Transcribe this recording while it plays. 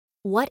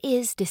What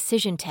is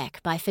Decision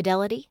Tech by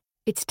Fidelity?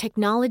 It's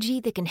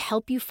technology that can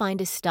help you find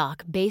a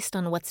stock based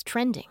on what's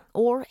trending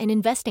or an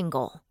investing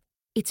goal.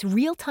 It's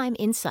real-time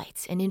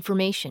insights and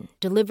information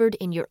delivered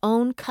in your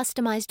own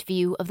customized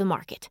view of the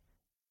market.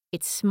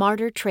 It's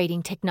smarter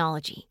trading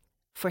technology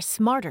for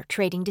smarter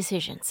trading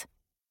decisions.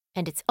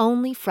 And it's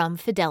only from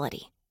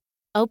Fidelity.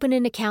 Open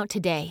an account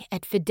today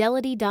at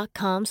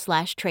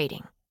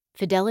fidelity.com/trading.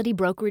 Fidelity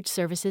Brokerage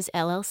Services,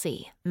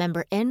 LLC.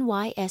 Member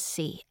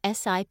NYSE,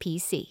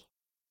 SIPC.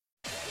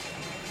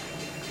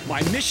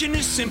 My mission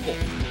is simple,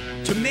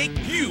 to make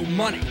you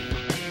money.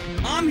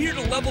 I'm here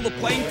to level the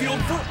playing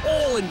field for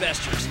all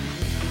investors.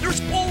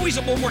 There's always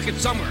a bull market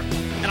somewhere,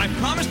 and I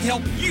promise to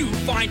help you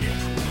find it.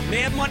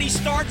 Mad Money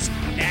starts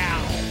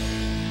now.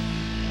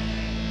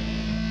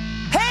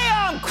 Hey,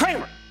 I'm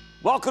Cramer.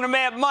 Welcome to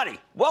Mad Money.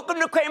 Welcome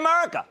to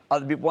Cramerica.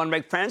 Other people want to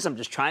make friends. I'm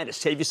just trying to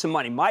save you some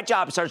money. My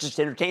job is not just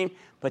to entertain,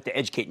 but to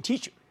educate and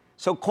teach you.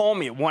 So call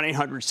me at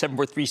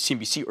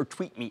 1-800-743-CNBC or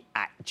tweet me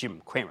at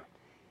Jim Cramer.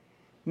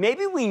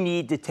 Maybe we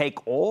need to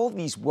take all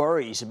these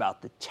worries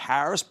about the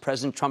tariffs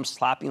President Trump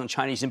slapping on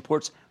Chinese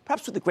imports,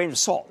 perhaps with a grain of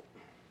salt.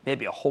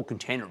 Maybe a whole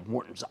container of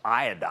Morton's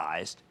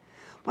iodized.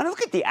 When I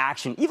look at the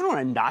action, even on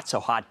a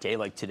not-so-hot day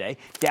like today,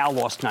 Dow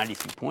lost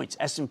 93 points.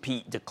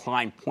 S&P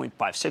declined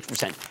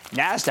 0.56%.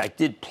 NASDAQ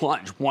did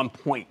plunge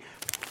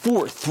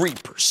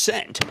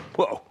 1.43%.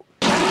 Whoa.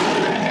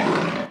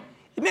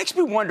 It makes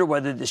me wonder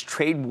whether this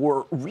trade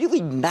war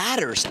really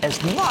matters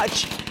as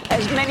much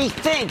as many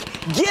think,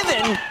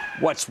 given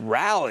what's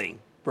rallying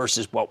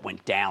versus what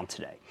went down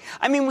today.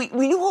 I mean, we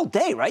knew all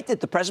day, right, that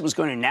the president was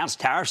going to announce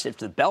tariffs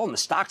after the bell and the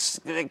stocks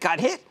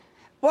got hit.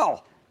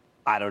 Well,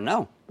 I don't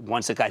know. The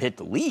ones that got hit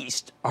the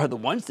least are the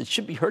ones that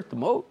should be hurt the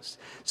most.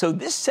 So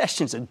this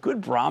session's a good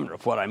barometer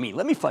of what I mean.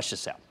 Let me flesh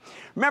this out.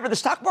 Remember, the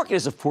stock market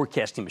is a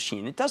forecasting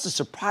machine. It does a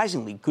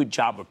surprisingly good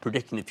job of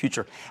predicting the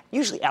future,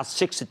 usually out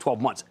 6 to 12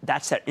 months.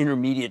 That's that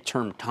intermediate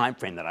term time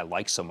frame that I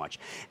like so much.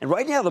 And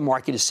right now, the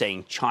market is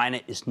saying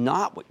China is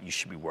not what you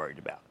should be worried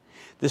about.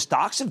 The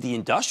stocks of the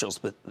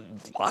industrials with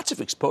lots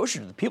of exposure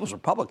to the People's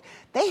Republic,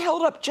 they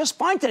held up just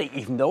fine today,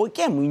 even though,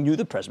 again, we knew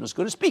the president was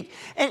going to speak.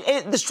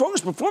 And the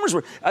strongest performers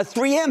were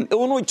 3M,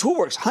 Illinois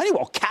Toolworks,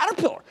 Honeywell,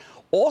 Caterpillar,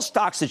 all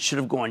stocks that should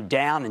have gone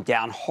down and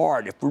down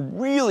hard if we're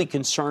really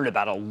concerned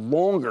about a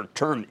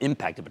longer-term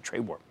impact of a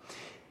trade war.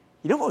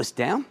 You know what was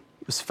down?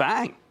 It was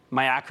FANG,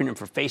 my acronym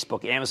for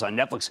Facebook, Amazon,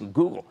 Netflix, and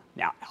Google,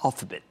 now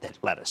Alphabet, that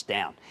let us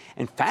down.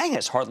 And FANG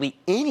has hardly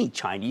any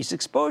Chinese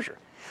exposure.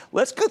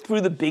 Let's go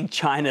through the big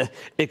China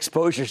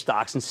exposure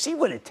stocks and see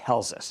what it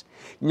tells us.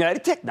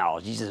 United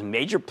Technologies is a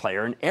major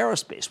player in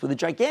aerospace with a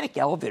gigantic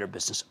elevator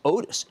business,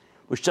 Otis,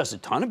 which does a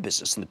ton of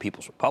business in the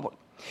People's Republic.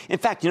 In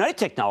fact, United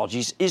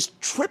Technologies is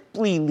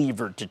triply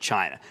levered to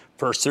China.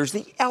 First, there's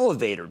the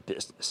elevator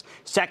business.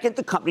 Second,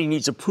 the company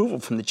needs approval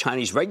from the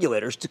Chinese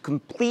regulators to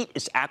complete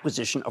its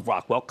acquisition of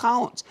Rockwell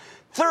Collins.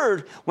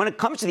 Third, when it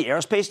comes to the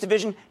aerospace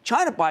division,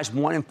 China buys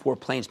 1 in 4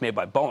 planes made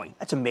by Boeing.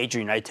 That's a major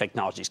United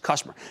Technologies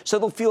customer, so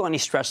they'll feel any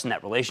stress in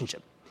that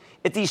relationship.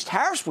 If these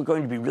tariffs were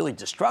going to be really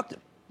destructive,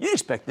 you'd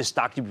expect this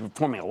stock to be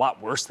performing a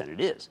lot worse than it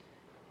is.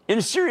 In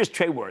a serious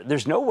trade war,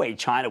 there's no way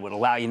China would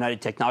allow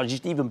United Technologies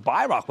to even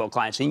buy Rockwell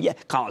Collins. And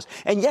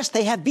yes,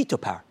 they have veto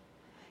power.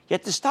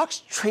 Yet the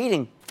stock's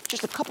trading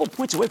just a couple of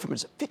points away from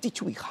its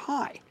 52-week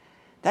high.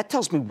 That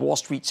tells me Wall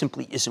Street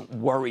simply isn't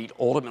worried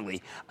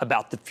ultimately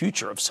about the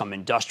future of some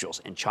industrials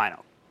in China.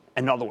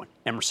 Another one,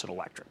 Emerson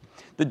Electric,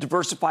 the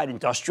diversified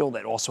industrial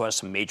that also has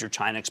some major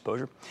China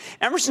exposure.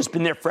 Emerson's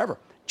been there forever.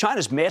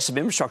 China's massive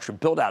infrastructure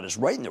build-out is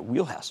right in their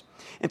wheelhouse.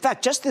 In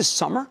fact, just this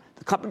summer,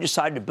 the company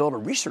decided to build a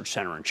research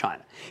center in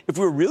China. If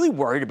we were really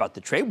worried about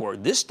the trade war,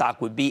 this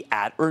stock would be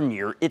at or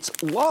near its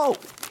low.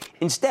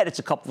 Instead, it's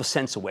a couple of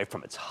cents away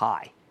from its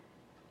high.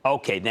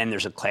 Okay, then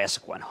there's a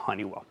classic one,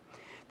 Honeywell.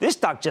 This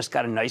stock just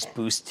got a nice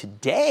boost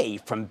today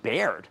from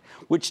Baird,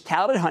 which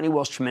touted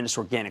Honeywell's tremendous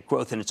organic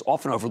growth and its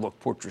often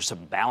overlooked fortress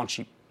of a balance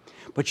sheet.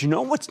 But you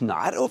know what's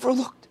not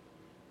overlooked?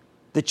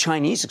 The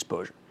Chinese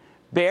exposure.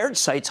 Baird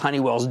cites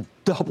Honeywell's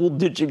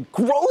double-digit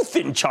growth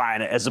in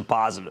China as a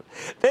positive.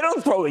 They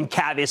don't throw in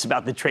caveats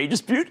about the trade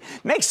dispute.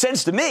 Makes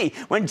sense to me.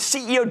 When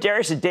CEO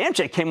Darius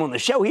Adamczyk came on the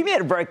show, he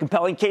made a very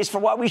compelling case for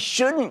why we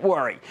shouldn't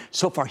worry.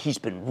 So far, he's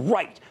been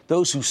right.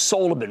 Those who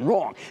sold have been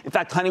wrong. In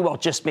fact, Honeywell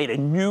just made a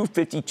new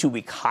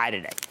 52-week high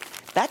today.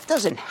 That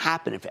doesn't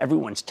happen if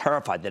everyone's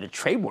terrified that a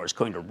trade war is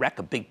going to wreck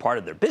a big part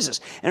of their business.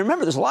 And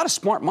remember, there's a lot of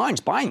smart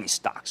minds buying these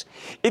stocks.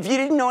 If you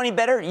didn't know any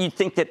better, you'd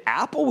think that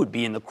Apple would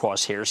be in the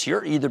crosshairs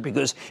here, either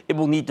because it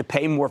will need to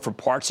pay more for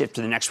parts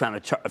after the next round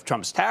of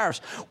Trump's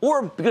tariffs,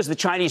 or because the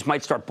Chinese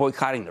might start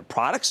boycotting their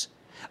products,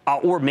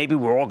 or maybe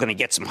we're all going to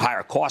get some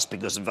higher costs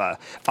because of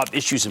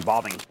issues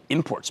involving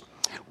imports.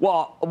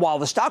 While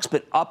the stock's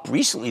been up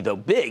recently, though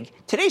big,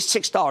 today's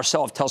 $6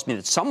 sell-off tells me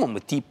that someone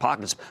with deep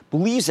pockets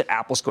believes that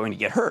Apple's going to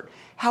get hurt.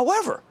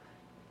 However,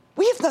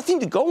 we have nothing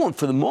to go on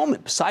for the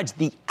moment besides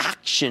the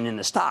action in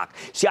the stock.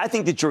 See, I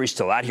think the jury's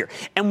still out here,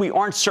 and we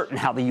aren't certain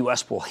how the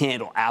U.S. will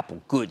handle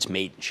Apple goods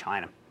made in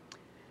China.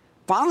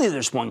 Finally,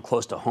 there's one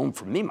close to home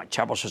for me. My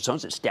Chapel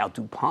owns it's Dow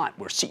DuPont,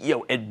 where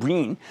CEO Ed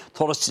Breen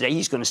told us today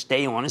he's going to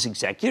stay on as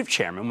executive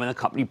chairman when the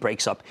company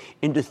breaks up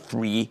into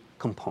 3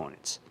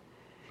 components.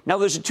 Now,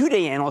 there's a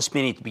 2-day analyst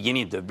meeting at the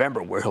beginning of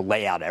November where he'll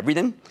lay out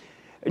everything.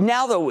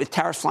 Now, though, with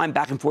tariffs flying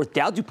back and forth,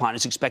 Dow DuPont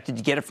is expected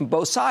to get it from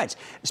both sides,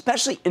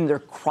 especially in their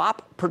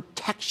crop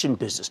protection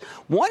business.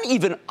 One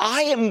even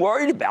I am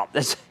worried about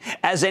this,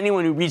 as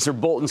anyone who reads their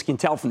bulletins can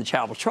tell from the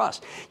Chapel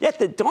Trust. Yet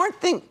the darn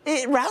thing,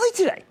 it rallied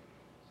today,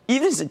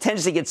 even as it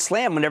tends to get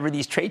slammed whenever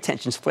these trade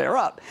tensions flare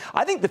up.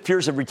 I think the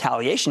fears of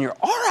retaliation here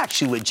are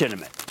actually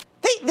legitimate.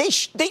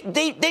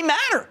 They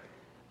matter.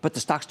 But the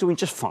stock's doing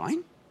just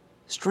fine?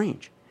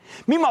 Strange.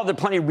 Meanwhile, there are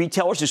plenty of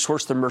retailers who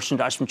source their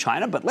merchandise from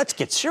China, but let's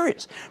get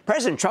serious.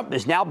 President Trump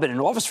has now been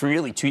in office for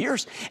nearly 2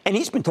 years, and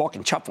he's been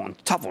talking tough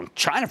on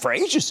China for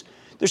ages.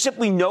 There's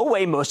simply no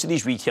way most of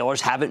these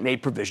retailers haven't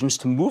made provisions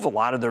to move a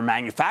lot of their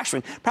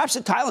manufacturing, perhaps to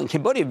Thailand,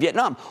 Cambodia,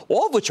 Vietnam,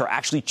 all of which are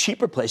actually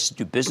cheaper places to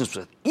do business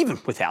with, even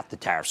without the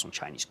tariffs on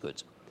Chinese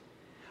goods.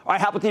 All right,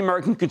 how about the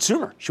American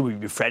consumer? Should we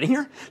be fretting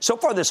here? So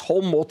far, this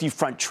whole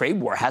multi-front trade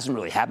war hasn't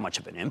really had much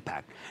of an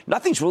impact.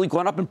 Nothing's really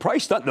gone up in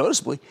price, not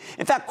noticeably.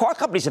 In fact, car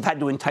companies have had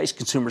to entice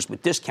consumers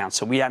with discounts,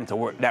 so we haven't to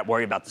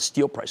worry about the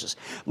steel prices.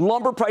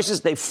 Lumber prices,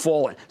 they've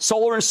fallen.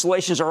 Solar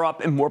installations are up,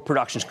 and more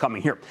production's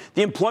coming here.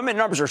 The employment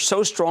numbers are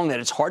so strong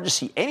that it's hard to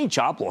see any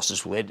job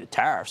losses related to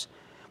tariffs.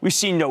 We've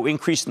seen no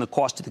increase in the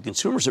cost to the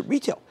consumers at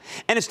retail.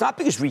 And it's not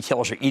because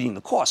retailers are eating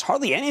the cost.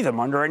 Hardly any of them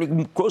are under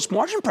any gross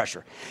margin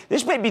pressure.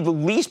 This may be the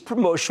least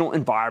promotional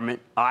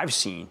environment I've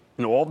seen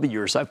in all the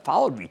years I've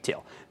followed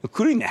retail,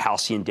 including the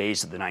halcyon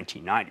days of the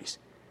 1990s.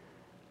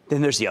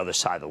 Then there's the other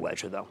side of the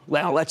ledger, though.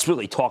 Now, let's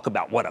really talk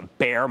about what a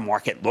bear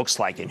market looks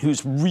like and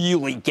who's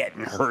really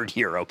getting hurt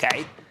here,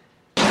 okay?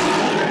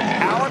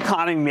 Our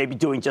economy may be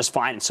doing just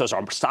fine, and so is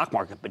our stock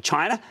market. But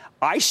China,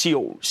 I see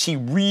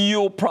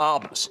real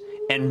problems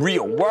and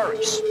real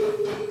worries.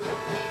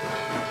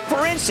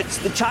 For instance,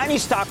 the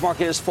Chinese stock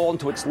market has fallen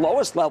to its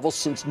lowest level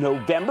since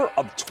November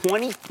of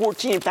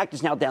 2014. In fact,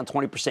 it's now down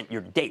 20%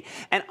 year to date.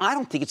 And I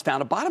don't think it's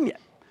found a bottom yet.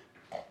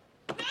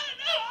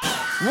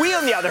 We,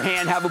 on the other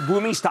hand, have a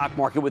booming stock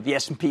market with the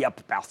S&P up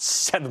about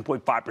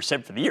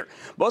 7.5% for the year,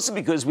 mostly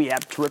because we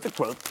have terrific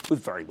growth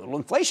with very little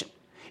inflation.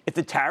 If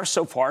the tariffs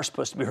so far are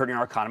supposed to be hurting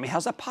our economy,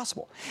 how's that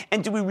possible?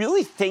 And do we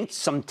really think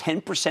some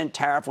 10%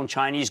 tariff on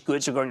Chinese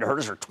goods are going to hurt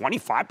us, or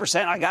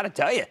 25%? I got to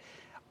tell you,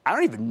 I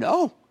don't even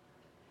know.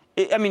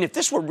 I mean, if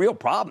this were a real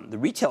problem, the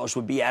retailers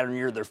would be at or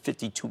near their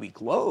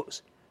 52-week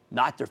lows,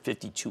 not their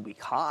 52-week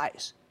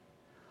highs.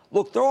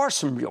 Look, there are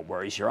some real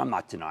worries here. I'm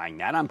not denying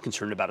that. I'm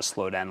concerned about a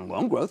slowdown in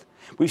loan growth.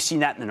 We've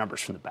seen that in the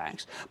numbers from the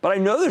banks. But I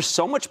know there's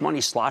so much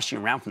money sloshing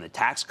around from the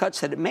tax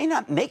cuts that it may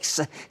not make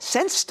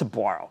sense to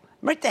borrow.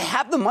 Right? They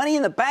have the money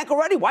in the bank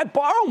already. Why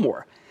borrow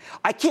more?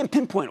 I can't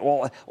pinpoint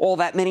all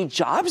that many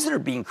jobs that are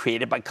being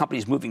created by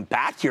companies moving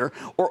back here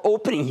or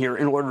opening here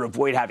in order to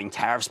avoid having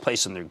tariffs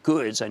placed on their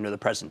goods. I know the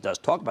president does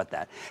talk about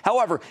that.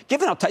 However,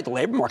 given how tight the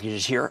labor market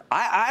is here,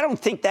 I don't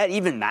think that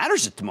even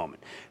matters at the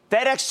moment.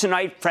 FedEx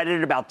tonight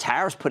fretted about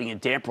tariffs putting a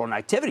damper on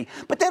activity,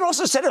 but then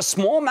also said a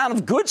small amount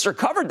of goods are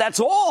covered. That's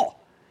all.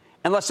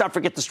 And let's not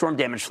forget the storm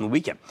damage from the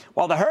weekend.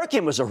 While the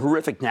hurricane was a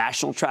horrific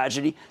national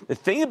tragedy, the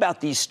thing about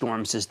these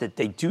storms is that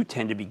they do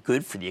tend to be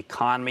good for the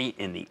economy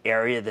in the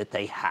area that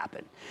they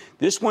happen.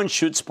 This one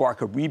should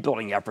spark a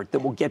rebuilding effort that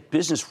will get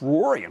business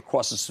roaring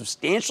across a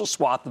substantial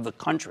swath of the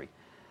country,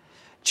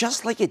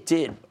 just like it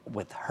did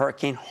with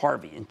Hurricane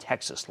Harvey in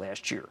Texas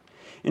last year.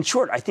 In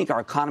short, I think our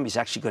economy is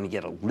actually going to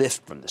get a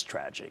lift from this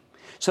tragedy.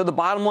 So the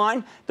bottom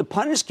line, the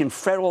pundits can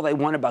fret all they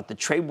want about the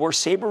trade war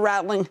saber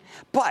rattling,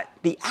 but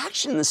the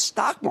action in the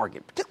stock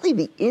market,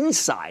 particularly the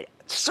inside,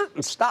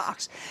 certain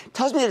stocks,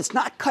 tells me that it's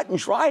not cut and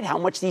dried how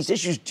much these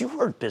issues do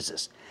hurt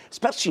business,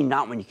 especially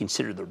not when you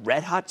consider the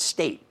red-hot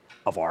state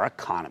of our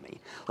economy.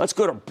 Let's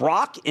go to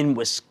Brock in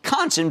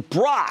Wisconsin.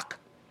 Brock.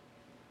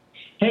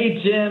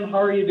 Hey, Jim.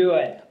 How are you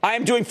doing? I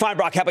am doing fine,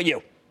 Brock. How about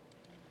you?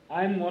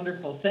 I'm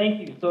wonderful.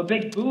 Thank you. So a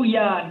big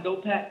booyah and go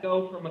Pat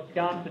go from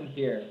Wisconsin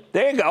here.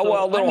 There you go.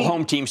 So, little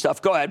home team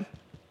stuff. Go ahead.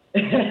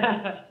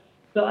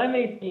 So I'm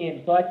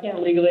 18, so I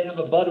can't legally have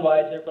a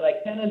Budweiser, but I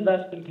can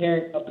invest in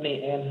parent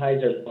company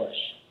Anheuser-Busch.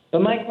 So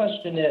my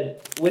question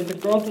is, with the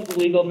growth of the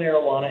legal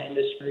marijuana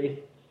industry,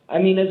 I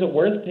mean, is it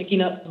worth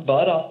picking up the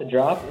bud off the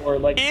drop? Or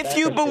if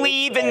you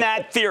believe in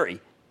that theory.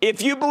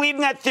 If you believe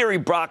in that theory,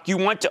 Brock, you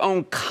want to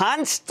own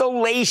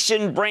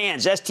Constellation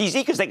Brands, STZ,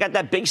 because they got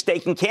that big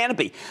stake in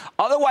Canopy.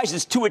 Otherwise,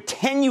 it's too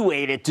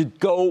attenuated to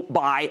go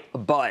buy a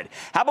bud.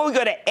 How about we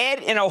go to Ed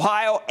in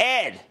Ohio?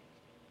 Ed.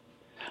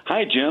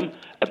 Hi, Jim.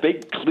 A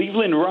big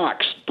Cleveland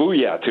Rocks.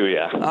 Booyah to you.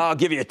 I'll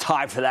give you a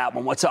tie for that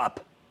one. What's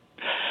up?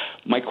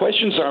 My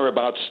questions are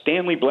about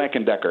Stanley Black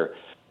 & Decker.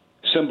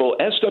 Symbol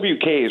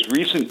SWK's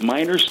recent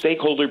minor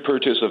stakeholder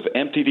purchase of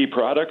MTD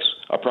Products,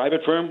 a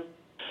private firm.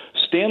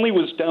 Stanley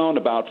was down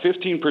about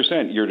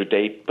 15% year to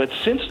date, but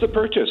since the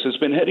purchase has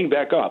been heading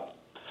back up.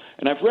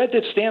 And I've read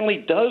that Stanley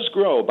does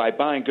grow by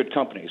buying good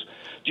companies.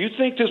 Do you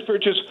think this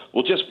purchase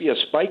will just be a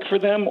spike for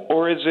them,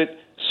 or is it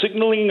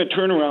signaling a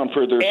turnaround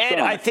for their stock.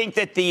 And I think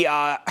that the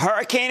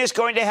hurricane is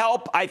going to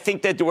help. I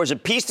think that there was a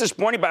piece this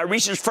morning by a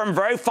research firm,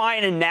 very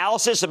fine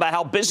analysis about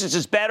how business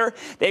is better.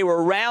 They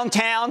were around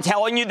town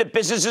telling you that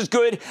business is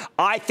good.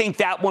 I think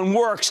that one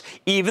works,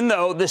 even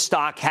though the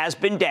stock has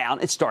been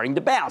down. It's starting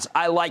to bounce.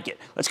 I like it.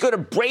 Let's go to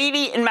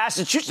Brady in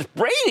Massachusetts.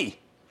 Brady.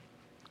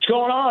 What's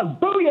going on?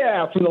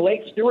 Booyah from the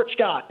late Stuart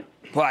Scott.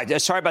 Well,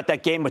 sorry about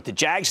that game with the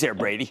Jags there,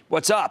 Brady.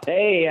 What's up?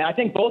 Hey, I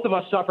think both of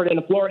us suffered in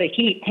the Florida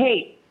heat.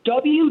 Hey,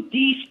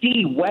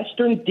 WDC,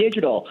 Western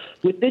Digital,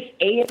 with this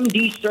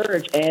AMD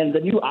surge and the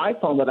new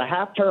iPhone with a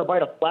 0.5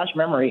 terabyte of flash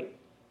memory,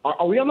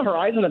 are we on the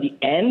horizon of the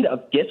end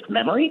of disk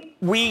memory?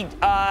 We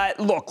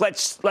look.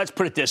 Let's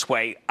put it this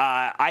way.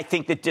 I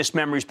think that disk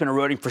memory's been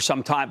eroding for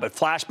some time, but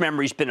flash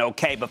memory's been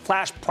okay. But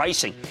flash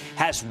pricing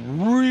has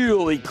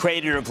really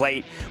cratered of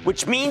late,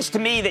 which means to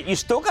me that you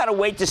still got to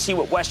wait to see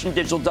what Western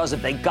Digital does.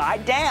 If they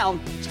guide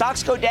down,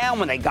 stocks go down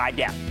when they guide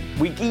down.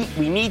 We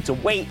need to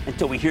wait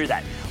until we hear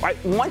that. All right,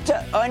 want to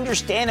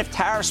understand if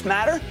tariffs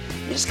matter?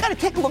 You just got to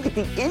take a look at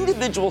the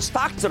individual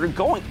stocks that are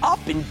going up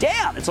and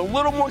down. It's a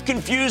little more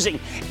confusing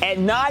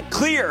and not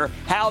clear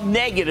how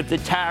negative the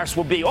tariffs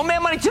will be. Oh,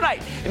 Mad Money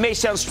tonight. It may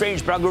sound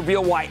strange, but I'll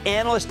reveal why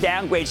analyst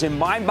downgrades and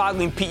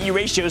mind-boggling PE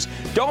ratios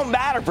don't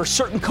matter for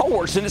certain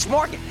cohorts in this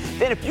market.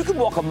 Then if you could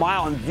walk a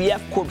mile in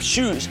VF Corp's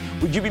shoes,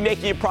 would you be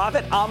making a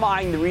profit? I'm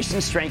eyeing the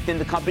recent strength in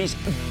the company's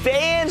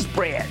Vans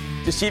brand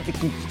to see if it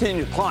can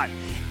continue to climb.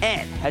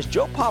 And has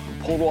Joe Popper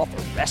pulled off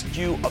a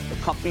rescue of the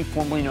company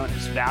formerly known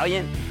as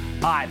Valiant?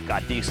 I've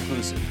got the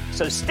exclusive.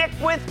 So stick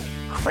with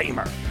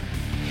Cramer.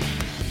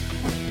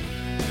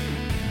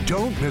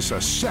 Don't miss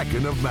a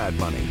second of Mad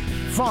Money.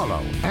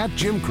 Follow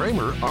 @Jim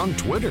Cramer on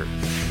Twitter.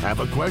 Have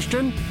a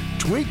question?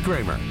 Tweet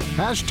Cramer.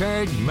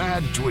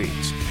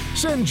 #MadTweets.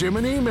 Send Jim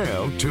an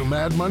email to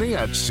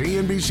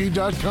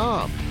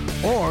madmoney@cnbc.com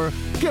or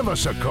give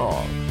us a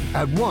call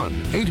at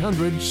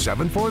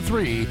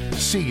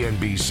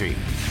 1-800-743-CNBC.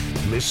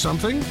 Miss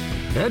something?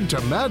 Head to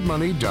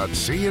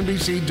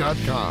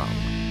madmoney.cnbc.com.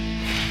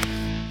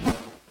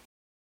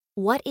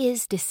 What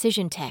is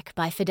Decision Tech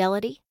by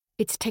Fidelity?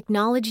 It's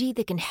technology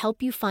that can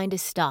help you find a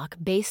stock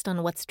based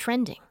on what's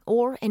trending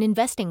or an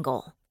investing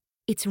goal.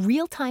 It's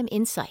real-time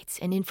insights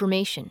and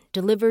information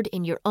delivered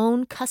in your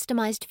own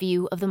customized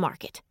view of the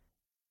market.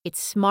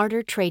 It's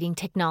smarter trading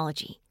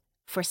technology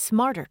for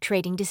smarter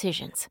trading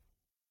decisions.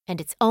 And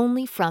it's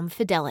only from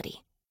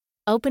Fidelity.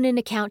 Open an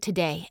account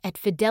today at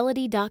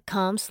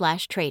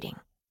fidelity.com/trading.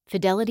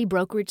 Fidelity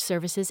Brokerage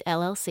Services,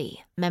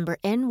 LLC. Member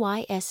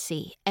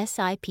NYSE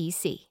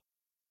SIPC.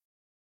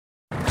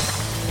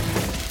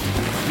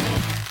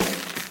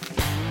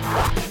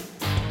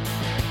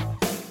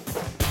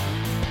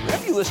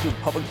 Whenever you listen to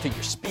public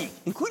figures speak,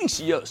 including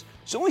CEOs,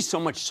 there's only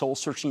so much soul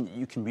searching that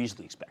you can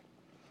reasonably expect.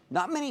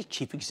 Not many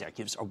chief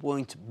executives are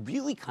willing to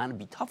really kind of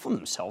be tough on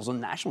themselves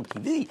on national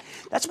TV.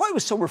 That's why it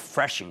was so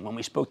refreshing when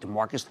we spoke to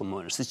Marcus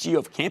Lemonis, the CEO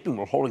of Camping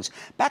World Holdings,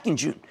 back in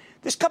June.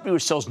 This company,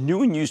 which sells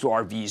new and used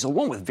RVs,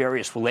 along with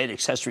various related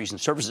accessories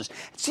and services,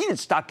 had seen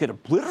its stock get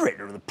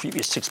obliterated over the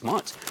previous 6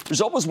 months. The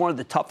result was one of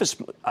the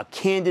toughest,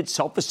 candid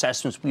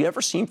self-assessments we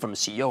ever seen from a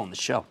CEO on the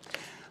show.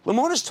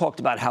 Lemonis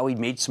talked about how he'd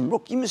made some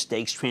rookie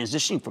mistakes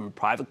transitioning from a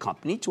private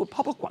company to a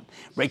public one.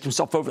 Raked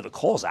himself over the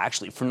coals,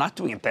 actually, for not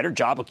doing a better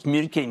job of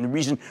communicating the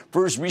reason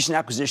for his recent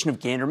acquisition of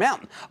Gander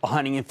Mountain, a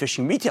hunting and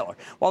fishing retailer.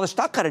 While the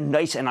stock got a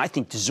nice and, I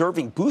think,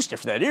 deserving boost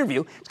after that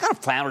interview, it's kind of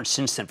floundered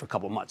since then for a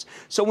couple of months.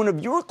 So when a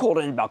viewer called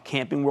in about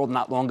Camping World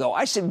not long ago,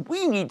 I said,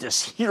 we need to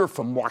hear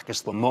from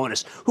Marcus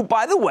Lemonis, who,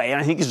 by the way,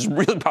 and I think this is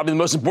really probably the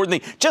most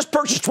important thing, just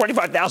purchased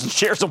 25,000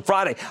 shares on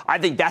Friday. I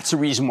think that's the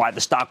reason why the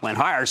stock went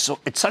higher. So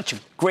it's such a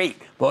great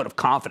vote of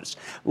confidence.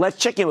 Let's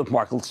check in with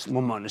Marcus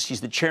Lemonis.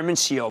 He's the chairman and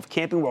CEO of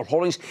Camping World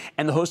Holdings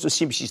and the host of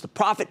CNBC's The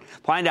Profit.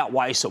 Find out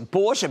why he's so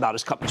bullish about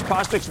his company's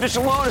prospects.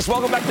 Mr. Lemonis,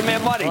 welcome back to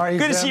Mad Money.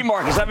 Good to see you,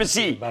 Marcus. Have a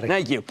seat.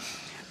 Thank you.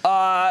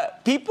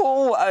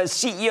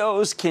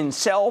 CEOs can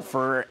sell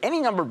for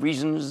any number of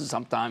reasons.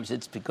 Sometimes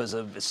it's because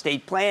of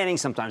estate planning.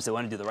 Sometimes they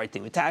want to do the right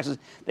thing with taxes.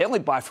 They only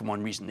buy for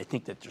one reason. They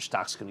think that their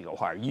stock's going to go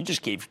higher. You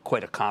just gave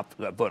quite a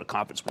vote of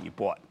confidence when you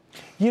bought.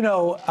 You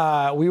know,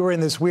 we were in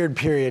this weird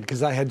period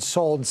because I had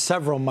sold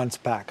several months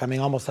back. I mean,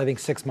 almost, I think,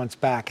 6 months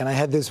back. And I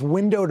had this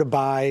window to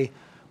buy.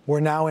 We're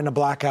now in a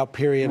blackout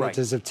period. Right. It's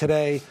as of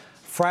today.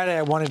 Friday,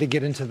 I wanted to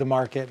get into the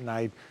market, and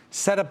I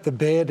set up the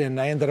bid, and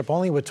I ended up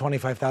only with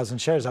 25,000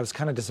 shares. I was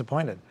kind of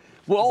disappointed.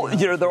 Well,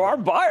 you know, there are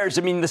buyers.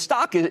 I mean, the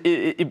stock,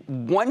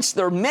 once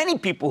there are many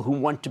people who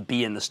want to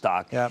be in the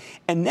stock. Yep.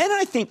 And then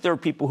I think there are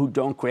people who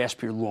don't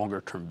grasp your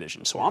longer-term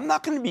vision. So I'm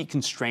not going to be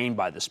constrained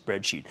by the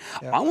spreadsheet.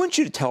 Yep. I want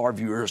you to tell our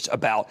viewers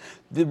about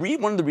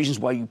one of the reasons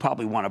why you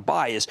probably want to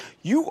buy is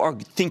you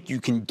think you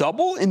can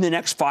double in the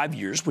next 5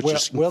 years, which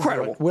is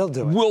incredible. We'll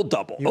do it. We'll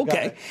double.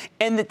 Okay.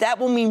 And that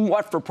will mean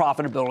what for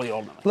profitability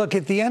ultimately? Look,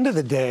 at the end of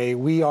the day,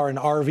 we are an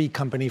RV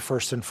company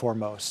first and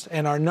foremost.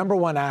 And our number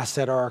one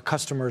asset are our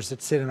customers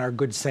that sit in our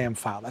Good Sam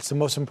file. That's the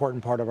most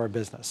important part of our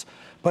business.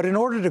 But in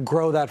order to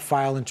grow that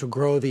file and to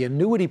grow the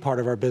annuity part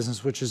of our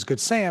business, which is Good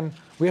Sam,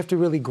 we have to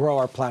really grow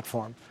our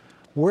platform.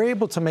 we're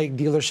able to make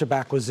dealership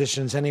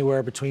acquisitions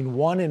anywhere between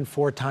 1 and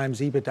 4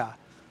 times EBITDA.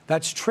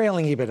 That's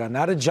trailing EBITDA,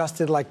 not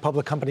adjusted like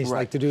public companies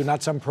like to do,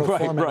 not some pro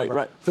forma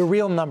number. The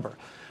real number.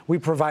 We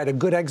provide a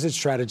good exit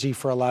strategy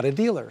for a lot of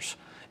dealers.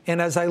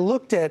 And as I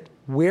looked at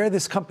where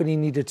this company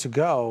needed to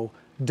go,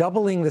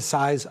 doubling the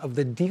size of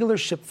the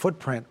dealership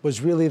footprint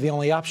was really the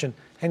only option.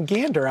 And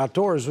Gander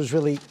Outdoors was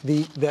really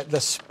the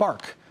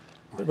spark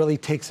that really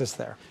takes us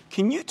there.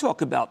 Can you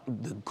talk about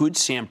the Good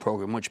Sam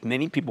program, which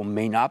many people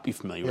may not be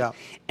familiar with,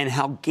 and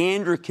how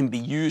Gander can be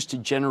used to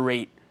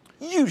generate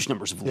huge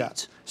numbers of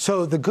leads?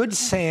 So the Good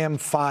Sam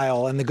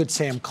file and the Good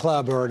Sam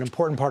Club are an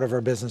important part of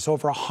our business.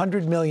 Over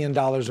 $100 million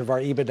of our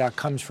EBITDA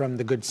comes from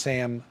the Good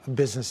Sam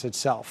business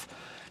itself.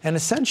 And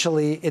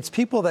essentially, it's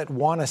people that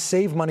want to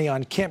save money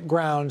on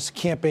campgrounds,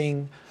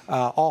 camping,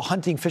 all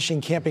hunting,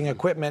 fishing, camping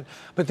equipment,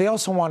 but they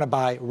also want to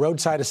buy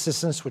roadside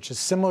assistance, which is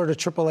similar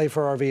to AAA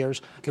for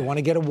RVers. They want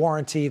to get a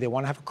warranty. They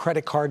want to have a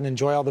credit card and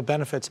enjoy all the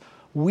benefits.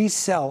 We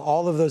sell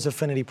all of those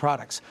affinity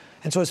products.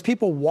 And so as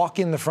people walk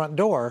in the front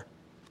door,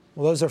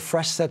 well, those are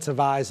fresh sets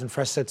of eyes and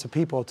fresh sets of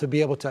people to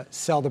be able to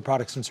sell the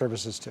products and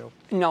services to.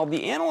 Now,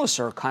 the analysts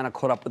are kind of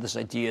caught up with this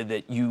idea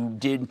that you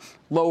did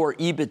lower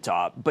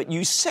EBITDA, but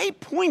you say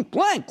point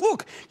blank,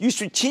 look, you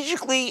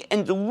strategically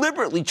and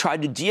deliberately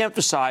tried to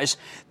de-emphasize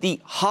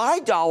the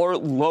high-dollar,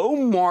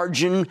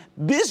 low-margin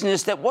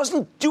business that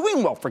wasn't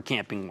doing well for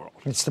Camping World.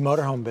 It's the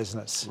motorhome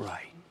business.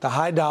 Right. The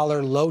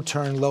high-dollar,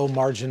 low-turn,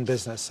 low-margin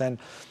business. And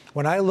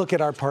when I look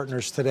at our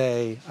partners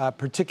today,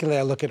 particularly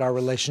I look at our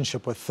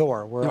relationship with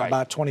Thor. We're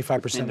about 25%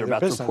 of their business. They're about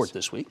to report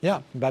this week.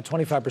 Yeah, about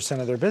 25%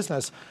 of their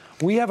business.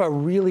 We have a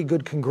really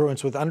good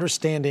congruence with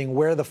understanding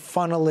where the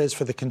funnel is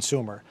for the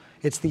consumer.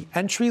 It's the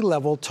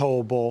entry-level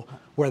towable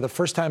where the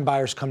first-time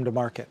buyers come to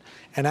market.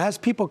 And as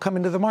people come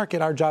into the market,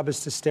 our job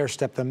is to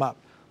stair-step them up.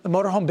 The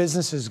motorhome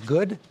business is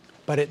good,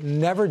 but it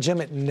never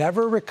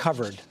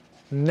recovered.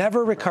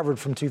 Never recovered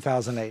from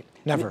 2008.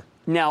 Never.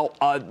 Now,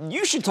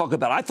 you should talk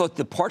about, I thought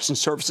the parts and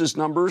services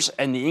numbers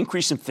and the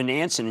increase in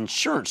finance and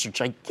insurance are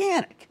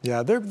gigantic.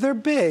 Yeah, they're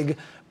big,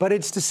 but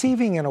it's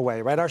deceiving in a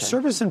way, right? Our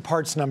service and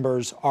parts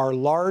numbers are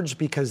large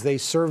because they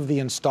serve the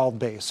installed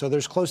base. So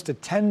there's close to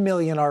 10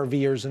 million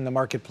RVers in the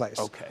marketplace.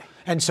 Okay.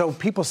 And so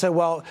people say,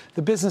 well,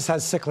 the business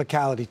has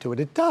cyclicality to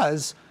it. It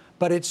does,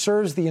 but it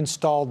serves the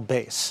installed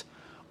base.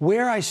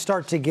 Where I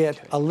start to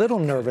get a little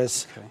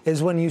nervous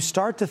is when you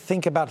start to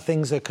think about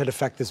things that could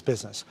affect this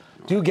business.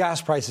 Do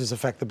gas prices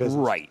affect the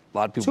business? Right. A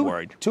lot of people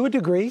worried. To a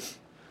degree.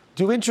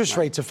 Do interest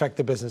rates affect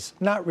the business?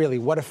 Not really.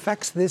 What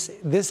affects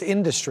this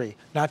industry,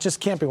 not just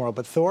Camping World,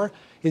 but Thor,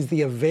 is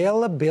the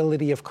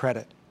availability of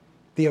credit.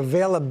 The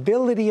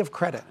availability of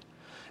credit.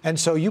 And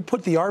so you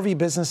put the RV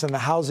business and the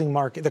housing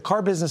market, the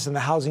car business and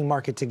the housing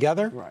market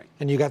together,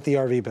 and you got the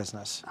RV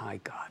business. I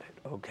got it.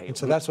 Okay. And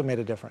so that's what made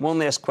a difference. One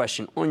last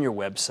question. On your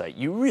website,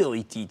 you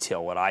really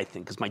detail what I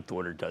think, because my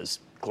daughter does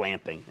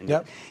glamping.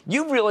 And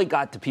you really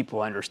got the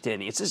people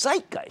understanding. It's a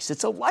zeitgeist.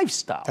 It's a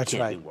lifestyle. That's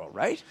Camping World,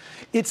 right?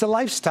 It's a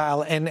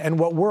lifestyle. And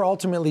what we're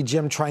ultimately,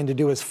 Jim, trying to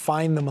do is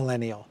find the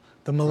millennial.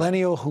 The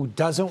millennial who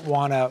doesn't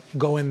want to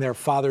go in their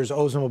father's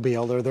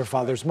Oldsmobile or their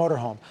father's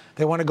motorhome.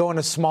 They want to go in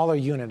a smaller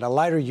unit, a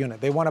lighter unit.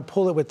 They want to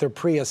pull it with their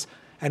Prius.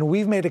 And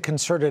we've made a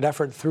concerted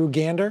effort through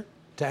Gander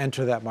to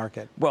enter that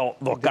market. Well,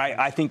 look,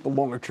 I think the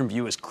longer-term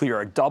view is clear.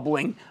 A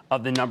doubling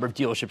of the number of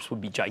dealerships would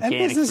be gigantic.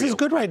 And business is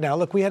good right now.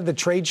 Look, we had the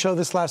trade show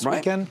this last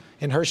weekend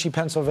in Hershey,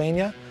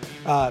 Pennsylvania.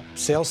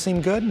 Sales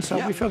seem good, and so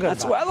we feel good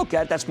That's what I look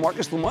at. That's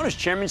Marcus Lemonis,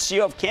 Chairman and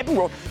CEO of Camping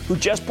World, who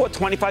just bought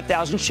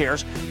 25,000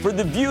 shares for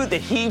the view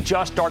that he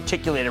just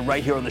articulated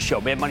right here on the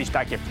show. Mad Money's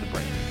back here for the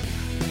break.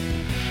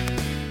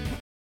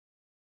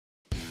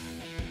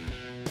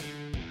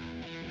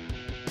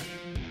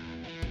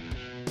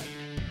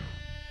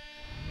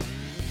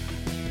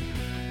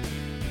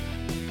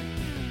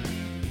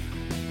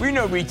 We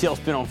know retail's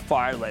been on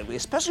fire lately,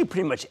 especially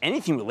pretty much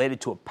anything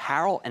related to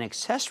apparel and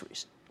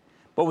accessories.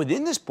 But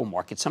within this bull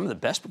market, some of the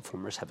best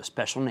performers have a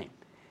special name.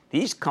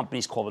 These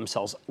companies call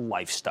themselves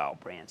lifestyle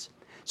brands.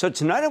 So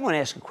tonight I want to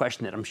ask a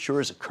question that I'm sure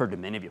has occurred to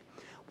many of you.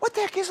 What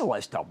the heck is a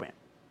lifestyle brand?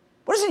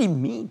 What does it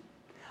even mean?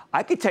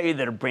 I could tell you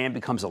that a brand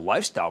becomes a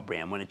lifestyle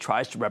brand when it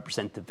tries to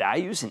represent the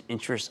values and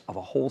interests of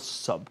a whole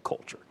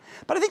subculture.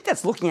 But I think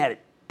that's looking at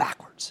it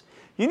backwards.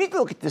 You need to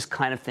look at this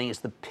kind of thing as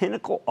the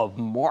pinnacle of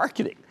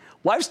marketing.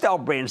 Lifestyle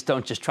brands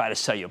don't just try to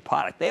sell you a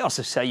product. They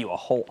also sell you a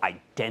whole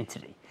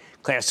identity.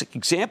 Classic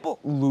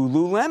example,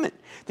 Lululemon.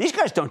 These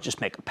guys don't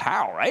just make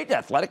apparel, right?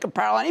 Athletic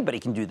apparel, anybody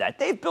can do that.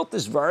 They've built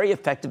this very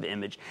effective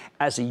image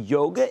as a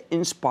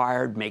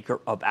yoga-inspired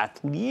maker of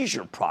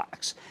athleisure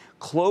products.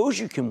 Clothes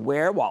you can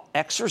wear while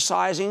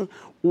exercising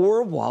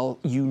or while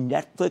you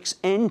Netflix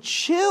and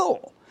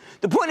chill.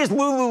 The point is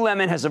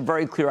Lululemon has a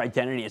very clear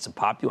identity. It's a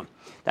popular one.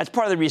 That's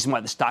part of the reason why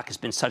the stock has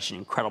been such an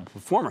incredible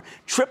performer,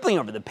 tripling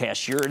over the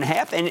past year and a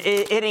half and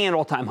hitting an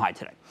all-time high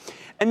today.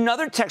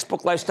 Another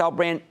textbook lifestyle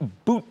brand,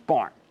 Boot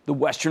Barn, the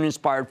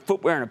Western-inspired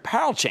footwear and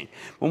apparel chain.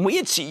 When we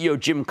had CEO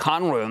Jim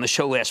Conroy on the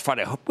show last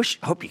Friday, I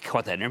hope you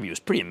caught that interview. It was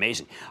pretty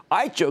amazing.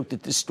 I joked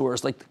that this store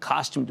is like the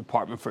costume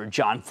department for a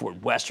John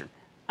Ford Western.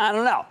 I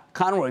don't know.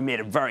 Conroy made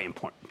a very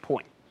important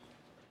point.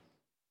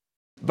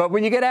 But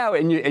when you get out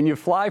and you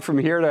fly from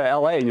here to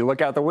L.A. and you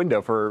look out the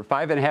window for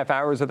 5.5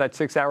 hours of that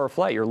 6-hour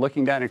flight, you're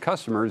looking down at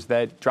customers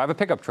that drive a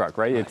pickup truck,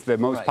 right? It's the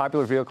most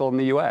popular vehicle in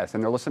the U.S.,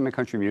 and they're listening to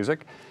country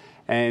music.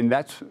 And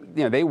that's,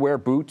 they wear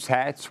boots,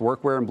 hats,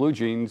 workwear, and blue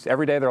jeans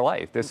every day of their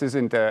life. This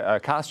isn't a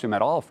costume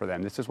at all for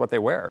them. This is what they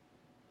wear.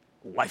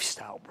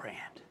 Lifestyle brand.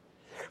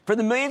 For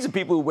the millions of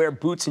people who wear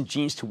boots and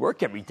jeans to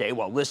work every day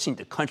while listening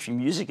to country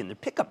music in their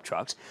pickup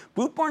trucks,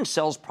 Boot Barn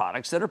sells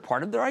products that are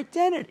part of their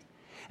identity.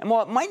 And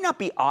while it might not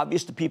be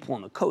obvious to people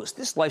on the coast,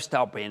 this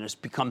lifestyle brand has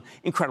become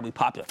incredibly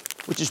popular,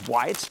 which is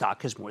why its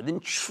stock has more than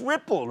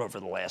tripled over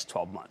the last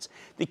 12 months.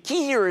 The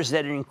key here is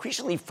that in an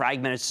increasingly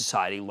fragmented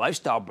society,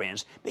 lifestyle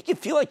brands make you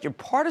feel like you're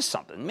part of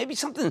something, maybe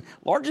something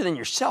larger than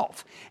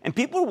yourself. And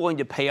people are willing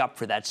to pay up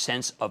for that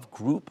sense of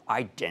group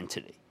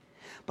identity.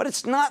 But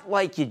it's not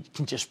like you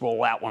can just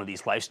roll out one of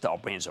these lifestyle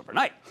brands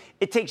overnight.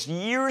 It takes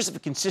years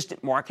of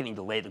consistent marketing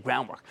to lay the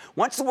groundwork.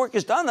 Once the work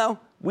is done, though,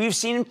 we've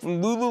seen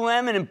from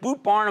Lululemon and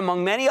Boot Barn,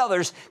 among many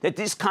others, that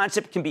this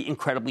concept can be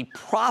incredibly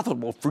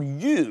profitable for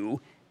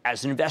you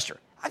as an investor.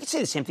 I could say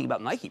the same thing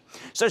about Nike.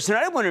 So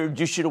tonight I want to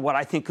introduce you to what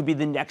I think could be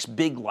the next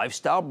big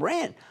lifestyle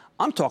brand.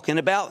 I'm talking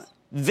about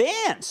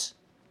Vans.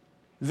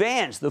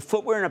 Vans, the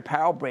footwear and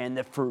apparel brand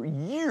that for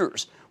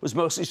years was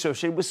mostly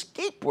associated with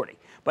skateboarding.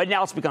 But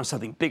now it's become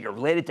something bigger,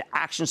 related to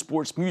action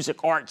sports,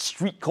 music, art,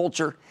 street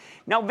culture.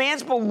 Now,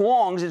 Vans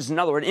belongs, is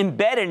another word,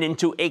 embedded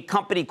into a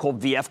company called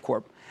VF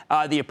Corp,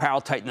 the apparel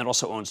titan that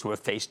also owns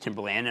North Face,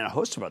 Timberland, and a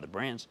host of other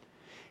brands.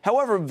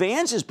 However,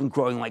 Vans has been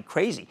growing like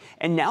crazy,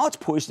 and now it's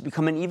poised to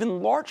become an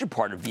even larger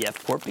part of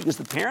VF Corp because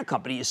the parent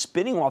company is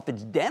spinning off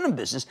its denim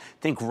business,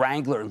 think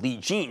Wrangler and Lee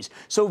Jeans.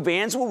 So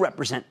Vans will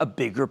represent a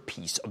bigger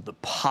piece of the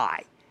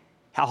pie.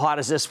 How hot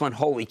is this one?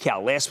 Holy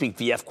cow. Last week,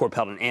 VF Corp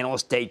held an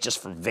analyst day just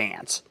for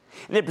Vans.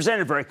 And they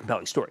presented a very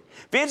compelling story.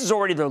 Vans is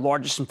already their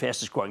largest and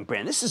fastest growing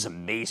brand. This is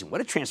amazing. What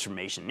a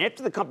transformation. And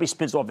after the company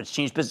spins off its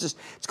jeans business,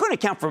 it's going to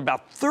account for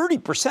about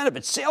 30% of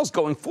its sales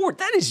going forward.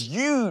 That is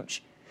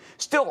huge.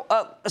 Still,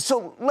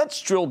 so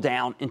let's drill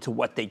down into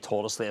what they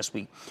told us last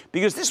week,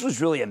 because this was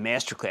really a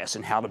masterclass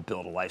in how to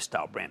build a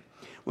lifestyle brand.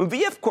 When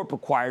VF Corp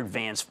acquired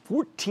Vans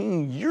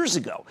 14 years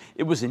ago,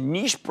 it was a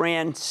niche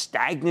brand,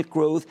 stagnant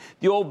growth.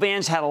 The old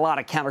Vans had a lot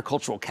of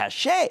countercultural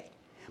cachet,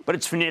 but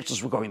its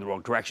financials were going in the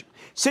wrong direction.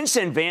 Since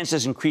then, Vans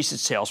has increased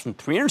its sales from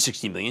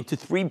 $360 million to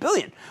 $3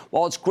 billion,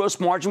 while its gross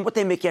margin, what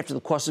they make after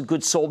the cost of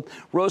goods sold,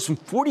 rose from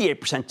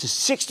 48% to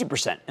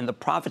 60%, and the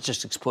profits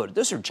just exploded.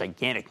 Those are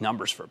gigantic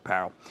numbers for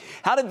apparel.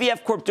 How did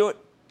VF Corp do it?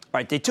 All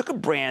right, they took a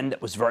brand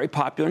that was very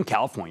popular in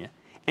California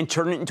and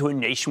turned it into a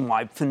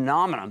nationwide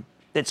phenomenon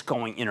that's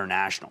going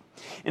international.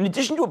 In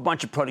addition to a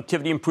bunch of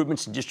productivity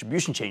improvements and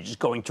distribution changes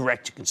going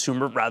direct to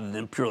consumer rather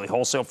than purely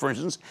wholesale, for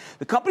instance,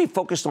 the company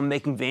focused on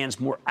making Vans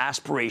more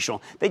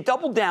aspirational. They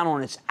doubled down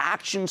on its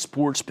action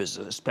sports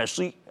business,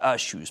 especially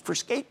shoes for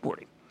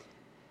skateboarding.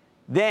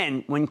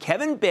 Then, when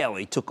Kevin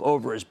Bailey took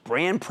over as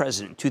brand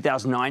president in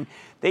 2009,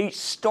 they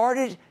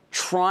started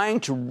trying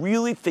to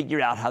really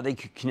figure out how they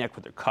could connect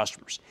with their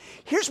customers.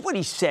 Here's what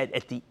he said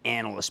at the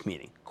analyst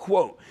meeting.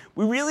 Quote,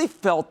 "We really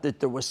felt that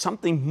there was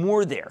something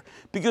more there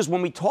because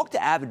when we talked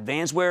to avid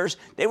Vans wearers,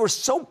 they were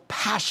so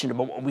passionate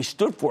about what we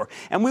stood for,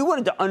 and we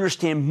wanted to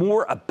understand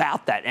more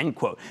about that," end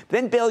quote.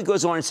 Then Bailey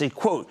goes on and says,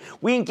 quote,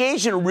 "We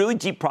engaged in a really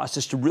deep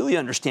process to really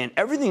understand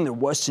everything there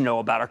was to know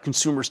about our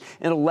consumers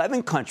in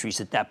 11 countries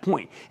at that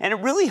point, and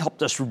it really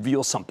helped us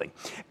reveal something.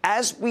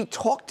 As we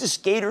talked to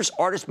skaters,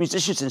 artists,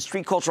 musicians, and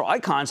street cultural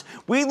icons,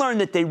 we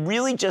learned that they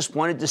really just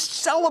wanted to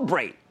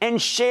celebrate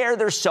and share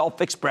their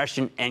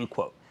self-expression," end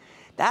quote.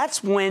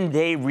 That's when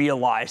they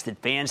realized that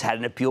Vans had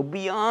an appeal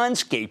beyond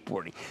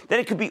skateboarding, that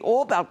it could be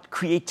all about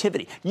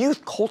creativity,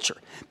 youth culture.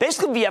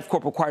 Basically, VF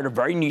Corp acquired a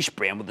very niche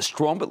brand with a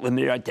strong but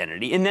limited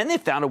identity, and then they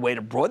found a way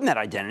to broaden that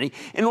identity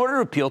in order to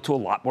appeal to a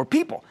lot more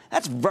people.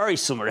 That's very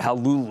similar to how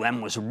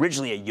Lululemon was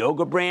originally a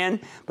yoga brand,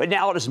 but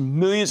now it has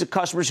millions of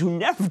customers who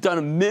never have done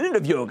a minute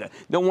of yoga.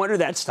 No wonder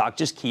that stock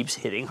just keeps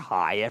hitting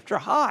high after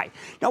high.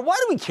 Now, why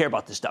do we care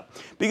about this stuff?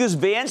 Because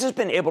Vans has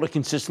been able to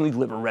consistently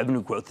deliver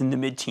revenue growth in the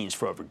mid-teens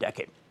for over a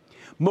decade.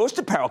 Most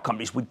apparel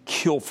companies would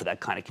kill for that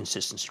kind of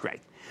consistent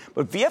strength.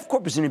 But VF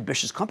Corp is an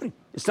ambitious company.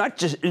 It's not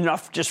just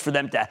enough just for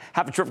them to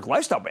have a terrific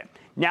lifestyle brand.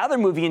 Now they're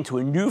moving into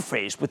a new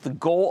phase with the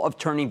goal of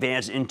turning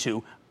Vans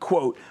into,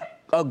 quote,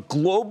 "a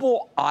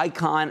global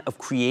icon of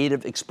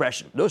creative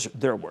expression." Those are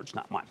their words,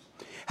 not mine.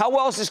 How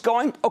well is this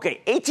going?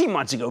 Okay, 18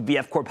 months ago,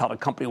 VF Corp held a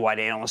company-wide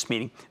analyst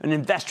meeting, an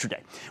investor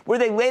day, where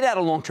they laid out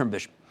a long-term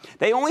vision.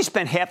 They only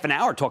spent half an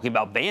hour talking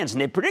about Vans,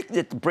 and they predicted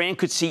that the brand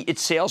could see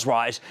its sales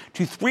rise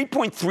to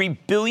 $3.3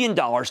 billion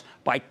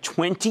by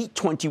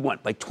 2021.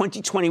 By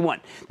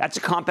 2021. That's a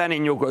compound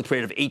annual growth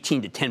rate of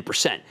 18 to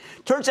 10%.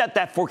 Turns out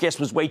that forecast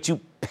was way too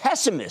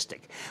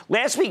pessimistic.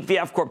 Last week,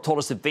 VF Corp told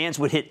us that Vans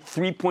would hit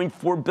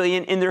 $3.4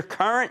 billion in their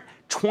current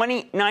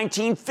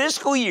 2019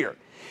 fiscal year.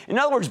 In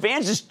other words,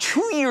 Vans is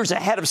 2 years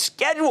ahead of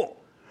schedule.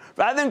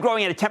 Rather than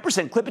growing at a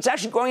 10% clip, it's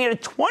actually growing at a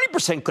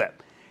 20%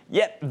 clip.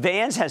 Yet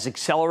Vans has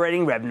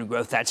accelerating revenue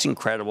growth. That's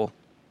incredible.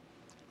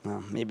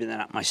 Well, maybe they're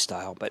not my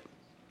style, but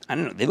I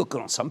don't know. They look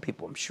good on some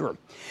people, I'm sure.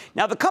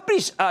 Now, the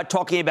company's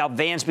talking about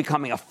Vans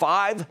becoming a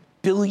 $5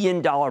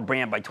 billion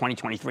brand by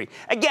 2023.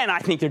 Again, I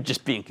think they're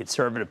just being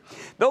conservative.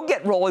 They'll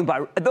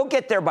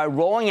get there by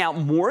rolling out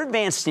more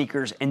advanced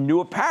sneakers and new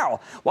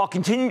apparel while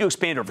continuing to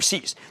expand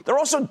overseas. They're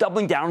also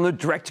doubling down on the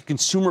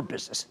direct-to-consumer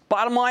business.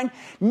 Bottom line,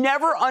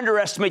 never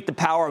underestimate the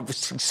power of a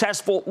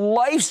successful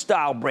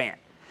lifestyle brand.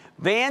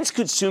 Vans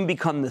could soon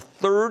become the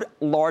third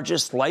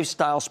largest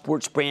lifestyle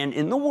sports brand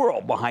in the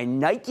world behind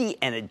Nike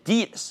and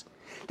Adidas.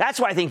 That's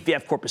why I think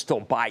VF Corp is still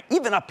a buy,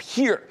 even up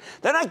here.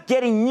 They're not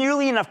getting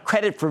nearly enough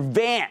credit for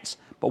Vans.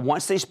 But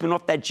once they spin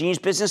off that jeans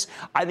business,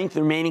 I think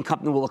the remaining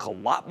company will look a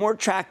lot more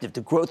attractive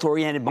to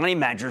growth-oriented money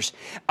managers,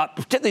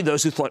 particularly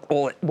those who thought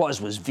all it was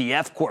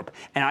VF Corp.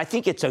 And I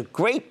think it's a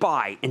great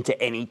buy into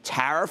any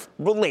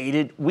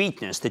tariff-related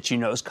weakness that you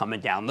know is coming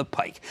down the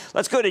pike.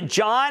 Let's go to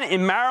John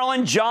in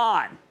Maryland.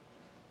 John.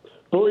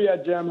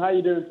 Booyah, Jim. How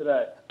you doing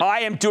today? I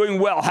am doing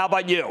well. How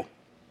about you?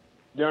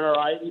 Doing all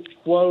right.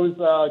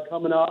 Flow's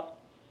coming up.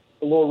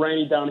 A little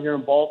rainy down here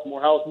in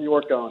Baltimore. How's New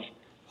York going?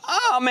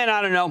 Oh, man,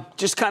 I don't know.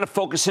 Just kind of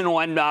focusing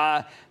on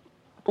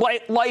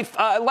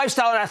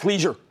lifestyle and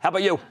athleisure. How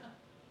about you?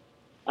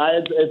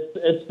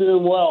 It's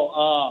doing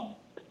well.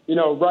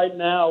 Right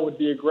now would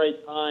be a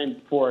great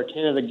time for a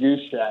Canada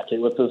Goose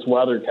jacket with this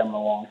weather coming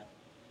along.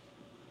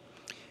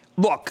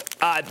 Look,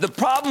 the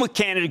problem with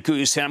Canada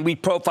Goose, and we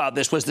profiled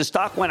this, was the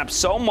stock went up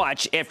so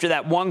much after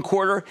that one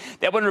quarter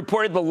that when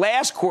reported the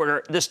last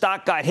quarter, the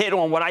stock got hit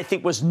on what I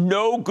think was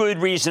no good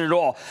reason at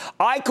all.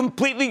 I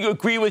completely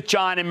agree with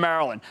John in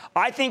Maryland.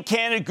 I think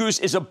Canada Goose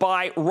is a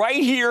buy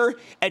right here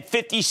at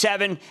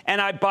 57,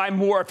 and I'd buy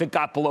more if it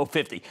got below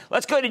 50.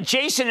 Let's go to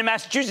Jason in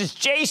Massachusetts.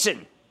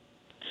 Jason.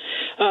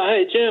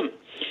 Hi, Jim.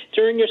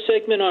 During your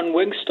segment on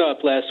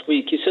Wingstop last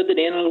week, you said that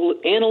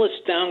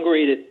analysts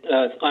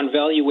downgraded on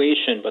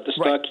valuation, but the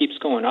stock keeps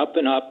going up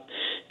and up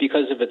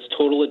because of its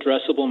total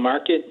addressable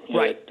market,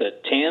 the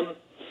TAM.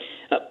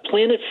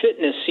 Planet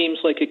Fitness seems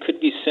like it could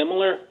be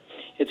similar.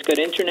 It's got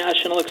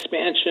international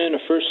expansion, a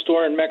first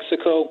store in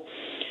Mexico.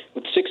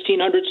 With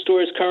 1,600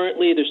 stores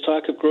currently, there's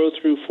talk of growth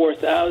through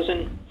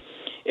 4,000.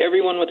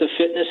 Everyone with a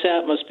fitness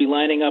app must be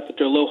lining up at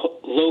their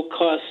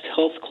low-cost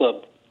health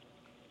club.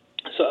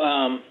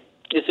 So,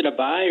 is it a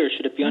buy or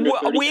should it be under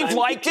 30 We've times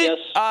liked EPS?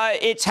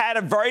 it. It's had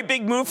a very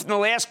big move from the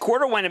last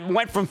quarter when it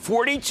went from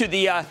 40 to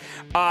the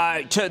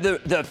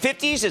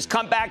 50s. It's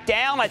come back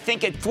down. I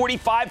think at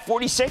 45,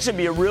 46 would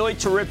be a really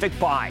terrific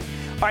buy.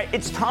 All right,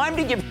 it's time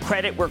to give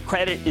credit where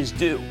credit is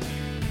due.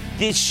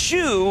 This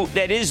shoe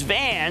that is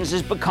Vans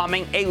is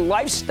becoming a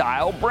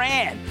lifestyle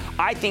brand.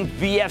 I think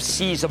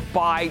VFC is a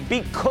buy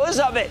because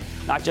of it,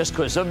 not just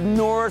because of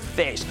North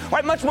Face. All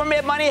right, much more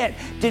Mad Money ahead.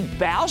 Did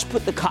Bausch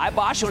put the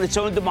kibosh on its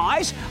own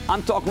demise?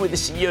 I'm talking with the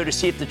CEO to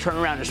see if the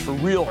turnaround is for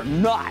real or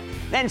not.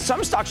 Then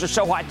some stocks are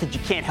so hot that you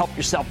can't help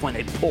yourself when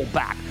they pull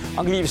back. I'm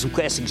going to give you some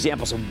classic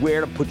examples of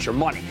where to put your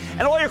money.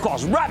 And all your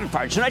calls, rapid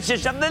fire. Tonight's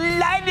just of the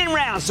lightning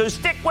round, so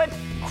stick with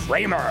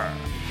Cramer.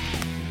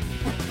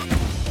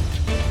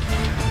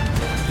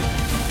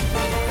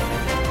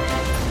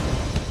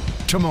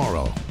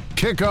 Tomorrow,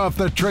 kick off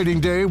the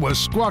trading day with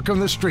Squawk on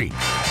the Street.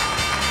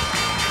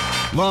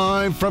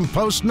 Live from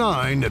Post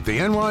 9 at the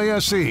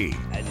NYSE.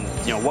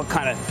 And, what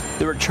kind of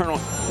the return on,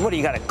 what do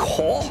you got, a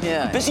call?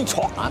 Yeah. I'm busy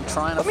talking. I'm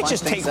trying to Let me find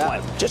just take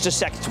out. one. Just a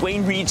second.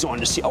 Dwayne Reed's on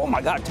to see, oh, my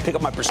God, I have to pick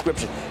up my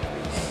prescription.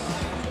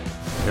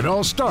 It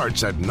all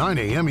starts at 9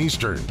 a.m.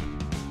 Eastern.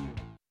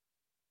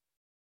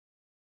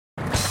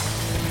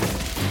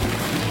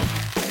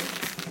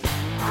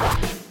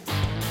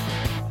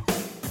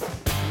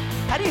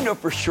 How do you know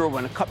for sure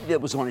when a company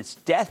that was on its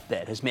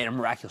deathbed has made a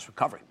miraculous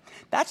recovery?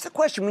 That's the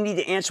question we need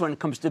to answer when it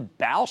comes to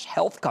Bausch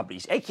Health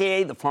Companies,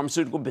 a.k.a. the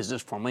pharmaceutical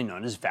business formerly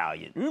known as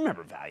Valiant. You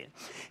remember Valiant.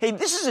 Hey,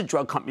 this is a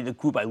drug company that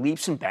grew by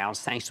leaps and bounds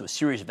thanks to a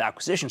series of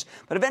acquisitions,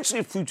 but eventually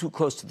it flew too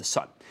close to the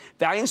sun.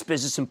 Valiant's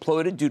business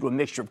imploded due to a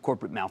mixture of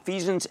corporate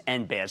malfeasance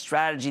and bad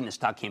strategy, and the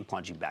stock came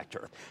plunging back to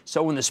earth.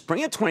 So in the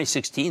spring of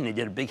 2016, they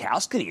did a big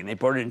house cleaning, and they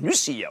brought in a new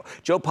CEO,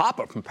 Joe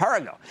Papa from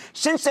Perrigo.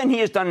 Since then, he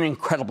has done an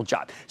incredible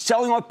job,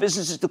 selling off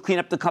businesses to clean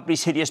up the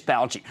company's hideous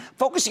balance sheet,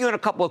 focusing on a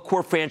couple of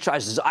core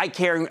franchises, eye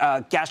care,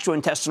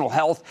 gastrointestinal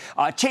health,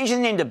 changing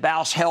the name to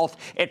Bausch Health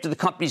after the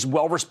company's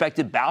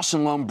well-respected Bausch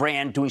 & Lomb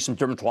brand, doing some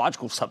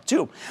dermatological stuff,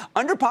 too.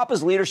 Under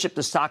Papa's leadership,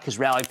 the stock has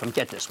rallied from,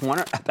 get this,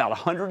 about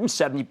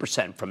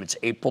 170% from its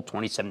April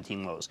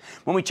 2017 lows.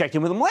 When we checked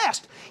in with him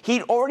last,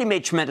 he'd already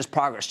made tremendous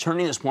progress,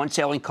 turning this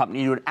one-selling company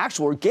into an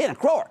actual organic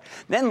grower.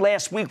 Then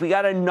last week, we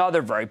got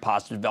another very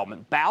positive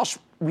development. Bausch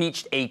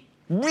reached a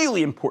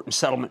really important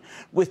settlement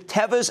with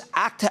Teva's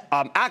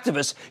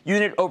Actavis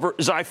unit over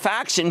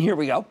Xifaxan. Here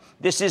we go.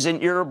 This is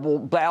an irritable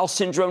bowel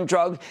syndrome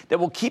drug that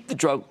will keep the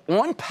drug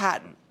on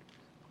patent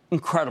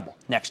incredible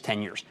next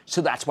 10 years.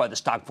 So that's why the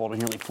stock folded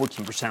nearly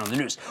 14% on the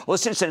news. Well,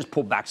 since then, it's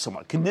pulled back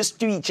somewhat. Could this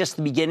be just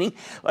the beginning?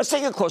 Let's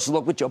take a closer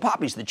look with Joe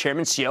Poppes, the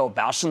chairman and CEO of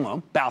Bausch &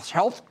 Lomb, Bausch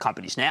Health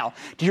Companies now,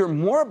 to hear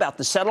more about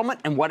the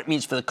settlement and what it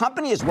means for the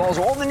company, as well as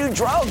all the new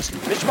drugs.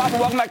 Mr. Poppes,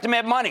 welcome back to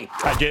Mad Money.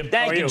 Hi, Jim.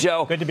 Thank you,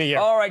 Joe. Good to be here.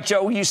 All right,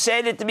 Joe, you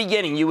said at the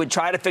beginning you would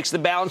try to fix the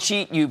balance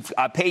sheet. You've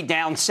paid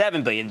down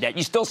 $7 billion in debt.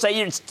 You still say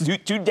you're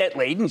too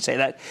debt-laden. You say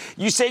that.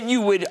 You said you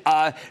would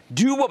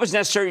do what was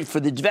necessary for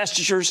the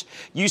divestitures.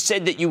 You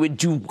said that you would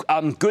do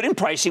good in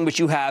pricing, which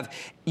you have.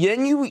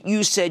 Then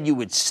you said you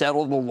would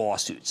settle the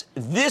lawsuits.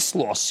 This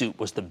lawsuit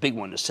was the big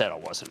one to settle,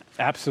 wasn't it?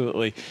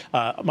 Absolutely.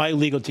 My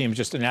legal team has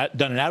just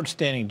done an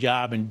outstanding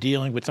job in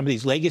dealing with some of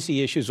these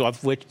legacy issues,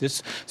 of which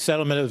this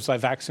settlement of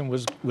Xifaxan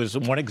was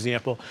one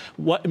example.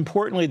 What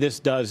importantly this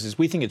does is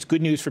we think it's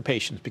good news for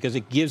patients because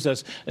it gives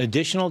us an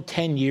additional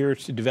 10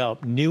 years to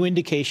develop new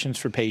indications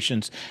for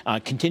patients,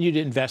 continue to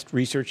invest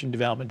research and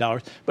development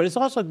dollars. But it's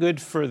also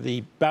good for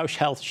the Bausch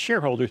Health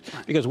shareholders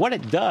because what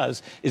it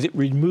does is it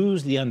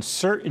removes the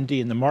uncertainty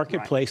in the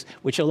marketplace,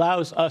 which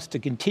allows us to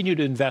continue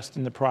to invest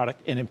in the product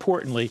and,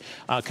 importantly,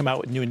 come out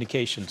with new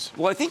indications.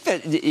 Well, I think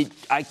that you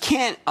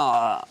can't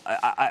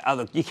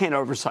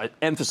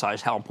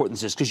emphasize how important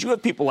this is because you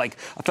have people like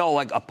a fellow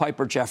like a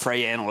Piper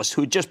Jaffray analyst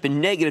who had just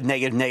been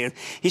negative.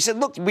 He said,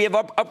 look, we have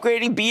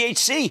upgrading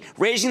BHC,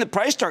 raising the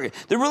price target.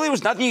 There really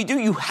was nothing you do.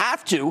 You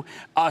have to,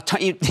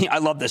 I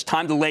love this,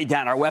 time to lay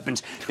down our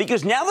weapons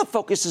because now the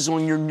focus is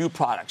on your new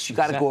products. You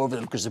got to go over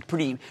them because they're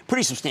pretty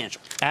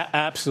substantial.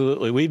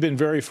 Absolutely. We've been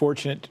very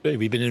fortunate.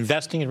 We've been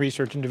investing in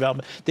research and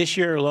development. This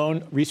year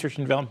alone, research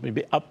and development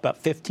will be up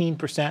about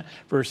 15%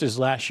 versus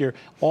last year,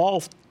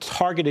 all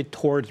targeted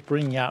towards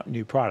bringing out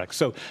new products.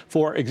 So,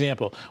 for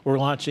example, we're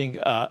launching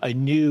a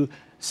new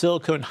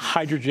silicone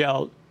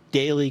hydrogel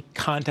daily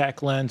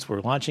contact lens.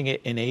 We're launching it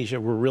in Asia.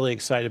 We're really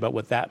excited about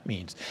what that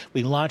means.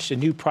 We launched a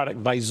new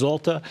product,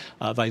 Vyzulta.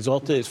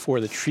 Vyzulta is for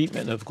the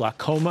treatment of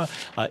glaucoma,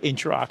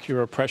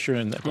 intraocular pressure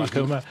in the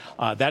glaucoma.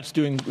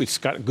 It's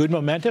got good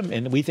momentum,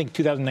 and we think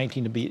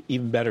 2019 will be an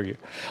even better year.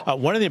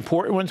 One of the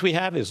important ones we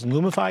have is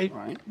Lumify.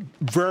 Right.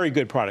 Very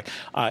good product.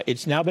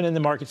 It's now been in the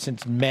market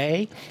since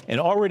May, and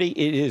already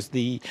it is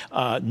the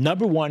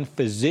 #1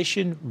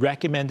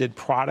 physician-recommended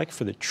product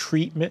for the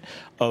treatment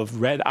of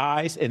red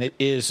eyes, and it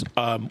is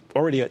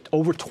already at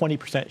over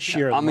 20%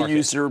 share of the market. I'm a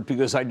user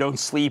because I don't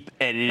sleep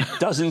and it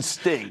doesn't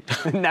stink,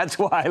 and that's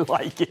why I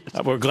like it.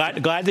 We're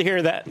glad to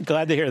hear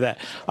that.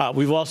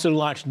 We've also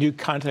launched new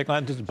contact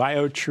lenses,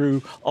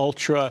 BioTrue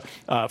Ultra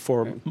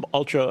for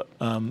ultra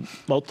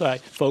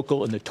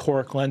multifocal and the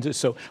toric lenses.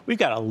 So we've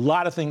got a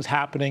lot of things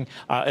happening,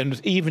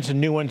 and even some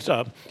new ones.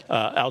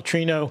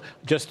 Altrino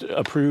just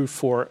approved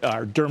for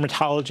our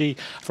dermatology,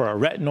 for our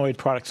retinoid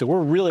products. So we're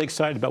really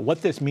excited about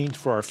what this means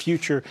for our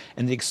future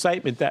and the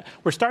excitement that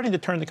we're starting to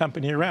turn the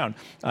company around.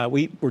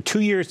 We're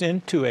 2 years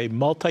into a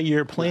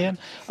multi-year plan,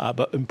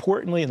 but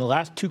importantly, in the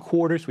last 2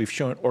 quarters, we've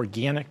shown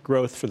organic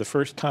growth for the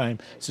first time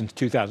since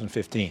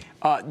 2015.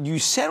 You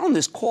said on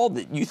this call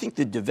that you think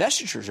the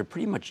divestitures are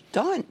pretty much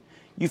done.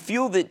 You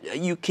feel that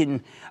you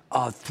can,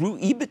 through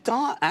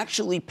EBITDA,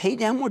 actually pay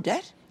down more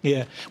debt?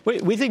 Yeah.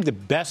 We think the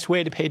best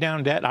way to pay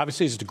down debt,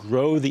 obviously, is to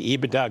grow the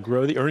EBITDA,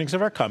 grow the earnings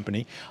of our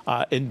company.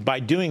 And by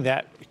doing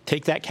that,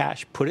 take that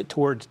cash, put it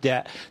towards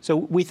debt. So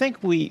we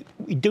think we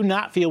do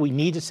not feel we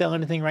need to sell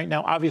anything right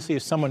now. Obviously,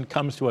 if someone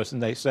comes to us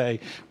and they say,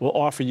 we'll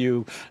offer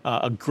you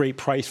a great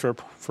price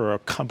for a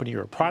company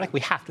or a product,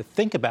 we have to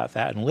think about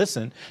that and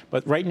listen.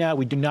 But right now,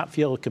 we do not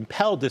feel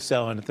compelled to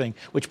sell anything,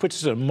 which puts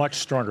us in a much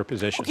stronger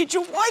position. Okay,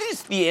 Joe, why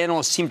does the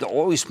analyst seem to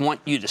always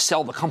want you to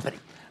sell the company?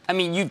 I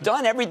mean, you've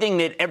done everything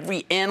that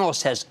every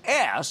analyst has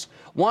asked.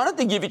 Why don't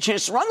they give you a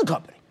chance to run the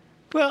company?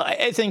 Well,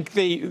 I think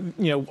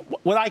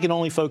what I can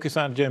only focus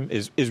on, Jim,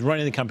 is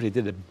running the company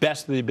to the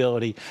best of the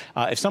ability.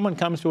 If someone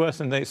comes to us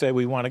and they say,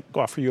 we want to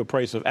offer you a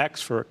price of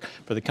X for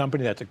the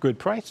company, that's a good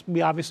price,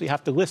 we obviously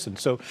have to listen.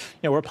 So,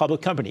 we're a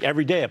public company.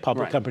 Every day a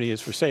public company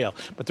is for sale.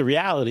 But the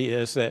reality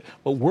is that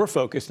what we're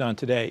focused on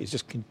today is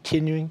just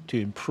continuing to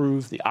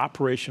improve the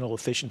operational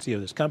efficiency of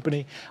this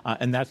company,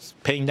 and that's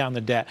paying down the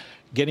debt,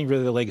 getting rid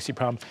of the legacy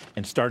problem,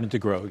 and starting to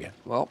grow again.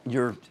 Well,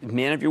 you're a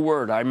man of your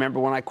word. I remember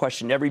when I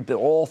questioned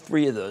all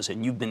 3 of those,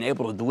 and you've been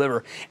able to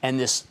deliver, and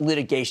this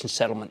litigation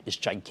settlement is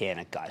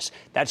gigantic, guys.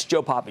 That's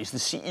Joe Poppes, the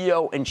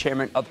CEO and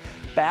chairman of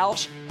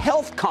Bausch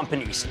Health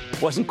Companies.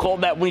 Wasn't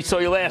called that when we saw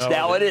you last.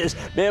 Now it is.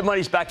 Mad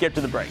Money's back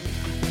after the break.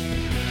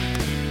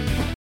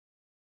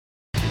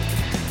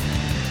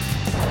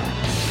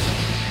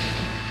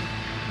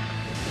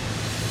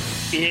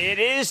 It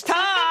is time.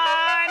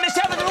 It's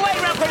time for the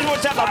late round.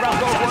 What's up,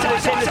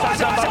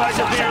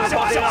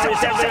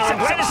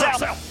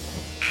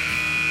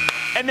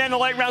 and then the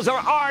late rounds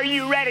are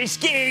you ready?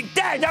 Skiing.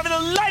 Time for the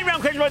late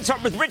round. Let's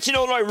start with Rich in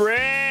Illinois.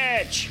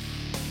 Rich.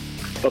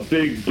 A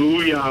big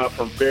booyah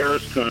from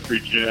Bears country,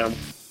 Jim.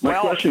 My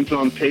question's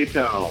on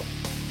PayPal.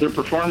 Their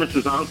performance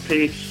has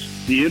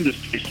outpaced the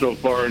industry so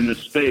far in this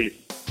space.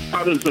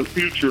 How does the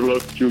future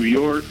look through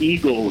your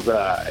eagle's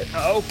eye?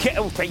 Okay.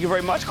 Well, thank you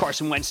very much,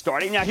 Carson Wentz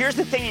starting. Now, here's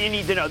the thing you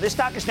need to know. This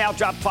stock has now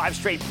dropped 5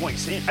 straight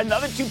points.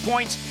 Another 2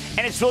 points,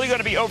 and it's really going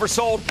to be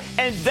oversold.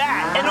 And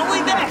that, and only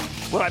that,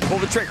 will I pull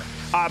the trigger.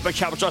 But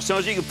Chapel Trust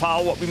knows you can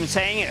follow what we've been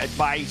saying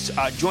by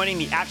joining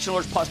the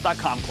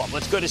ActionAlertsPlus.com club.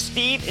 Let's go to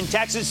Steve in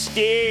Texas.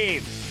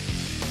 Steve.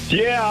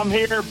 Yeah, I'm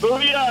here.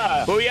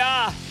 Booyah.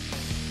 Booyah.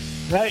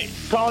 Hey,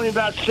 calling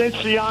about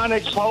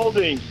Senseonics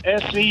Holdings,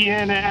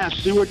 SENS.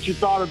 See what you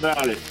thought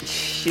about it.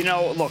 You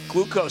know, look,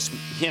 glucose,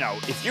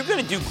 if you're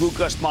going to do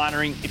glucose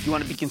monitoring, if you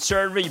want to be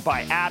conservative, you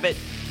buy Abbott.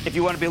 If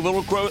you want to be a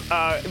little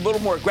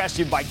more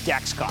aggressive, you buy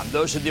Dexcom.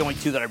 Those are the only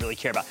two that I really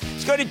care about.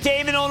 Let's go to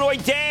Dave in Illinois.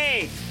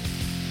 Dave.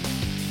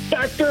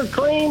 Dr.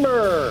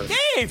 Cramer.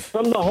 Dave.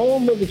 From the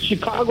home of the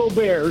Chicago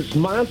Bears,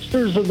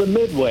 monsters of the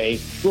Midway,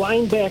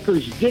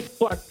 linebackers Dick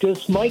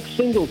Butkus, Mike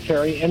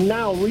Singletary, and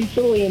now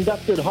recently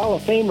inducted Hall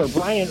of Famer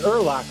Brian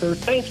Urlacher.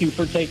 Thank you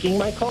for taking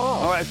my call.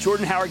 All right, if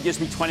Jordan Howard gives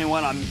me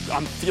 21, I'm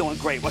feeling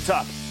great. What's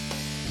up?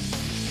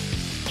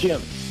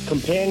 Jim,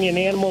 companion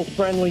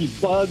animal-friendly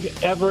Bug,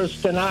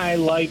 Everest, and I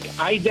like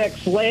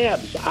IDEX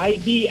Labs,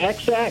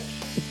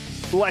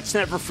 IDXX. Let's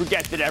never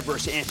forget that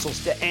Everest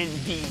answers to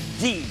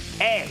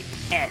NVDA.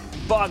 And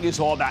Bug is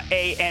all about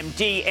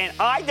AMD. And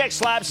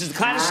IDEX Labs is the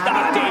kind of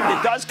stock, Dave,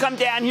 that does come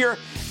down here.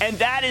 And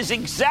that is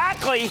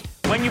exactly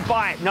when you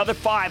buy it. Another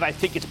 5. I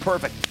think it's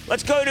perfect.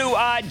 Let's go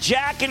to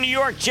Jack in New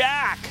York.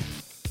 Jack.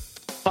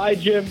 Hi,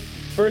 Jim.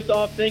 First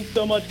off, thanks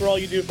so much for all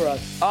you do for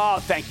us. Oh,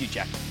 thank you,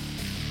 Jack.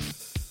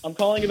 I'm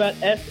calling about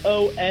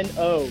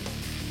SONO.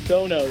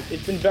 Sonos.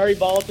 It's been very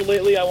volatile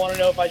lately. I want to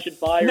know if I should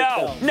buy or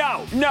sell.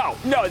 No.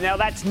 Now,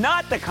 that's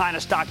not the kind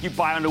of stock you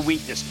buy on a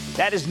weakness.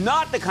 That is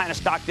not the kind of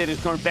stock that is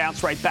going to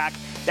bounce right back.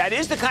 That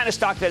is the kind of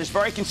stock that is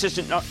very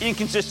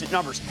inconsistent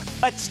numbers.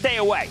 Let's stay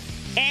away.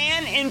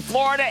 Ann in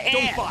Florida.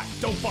 Ann.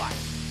 Don't buy.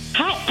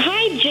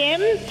 Hi,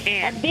 Jim.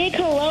 Ann. A big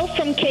hello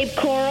from Cape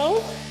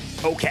Coral.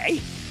 Okay.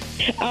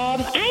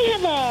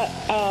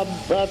 I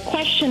have a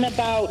question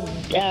about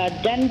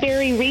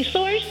Denbury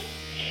Resource.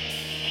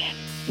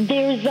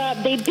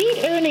 They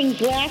beat earnings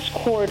last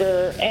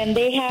quarter, and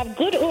they have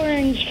good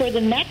earnings for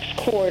the next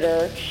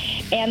quarter,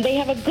 and they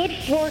have a good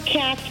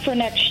forecast for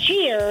next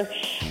year.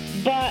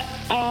 But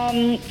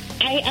I'm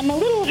a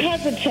little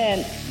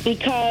hesitant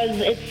because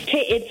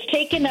it's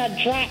taken a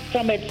drop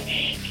from its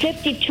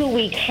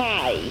 52-week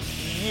high.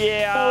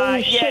 Yeah,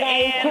 so should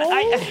I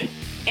hold?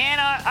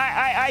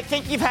 I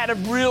think you've had a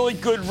really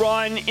good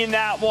run in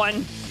that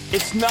one.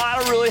 It's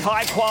not a really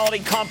high-quality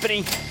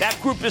company. That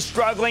group is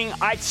struggling.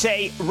 I'd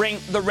say ring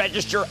the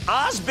register.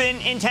 Osbin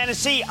in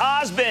Tennessee.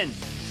 Osbin.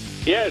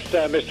 Yes,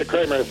 Mr.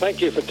 Cramer,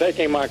 thank you for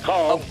taking my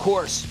call. Of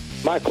course.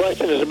 My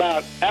question is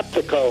about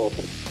Aptico.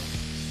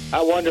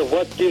 I wonder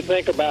what do you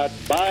think about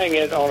buying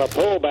it on a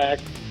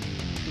pullback?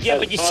 Yeah,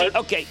 but you see,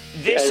 okay,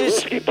 this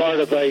is risky part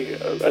of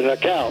an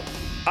account.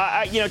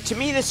 To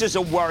me, this is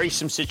a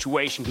worrisome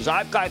situation because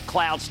I've got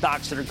cloud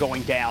stocks that are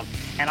going down,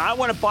 and I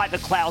want to buy the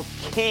cloud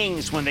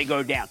kings when they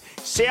go down.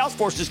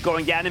 Salesforce is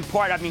going down in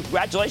part. I mean,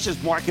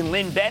 congratulations, Mark and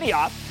Lynn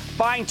Benioff.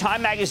 Buying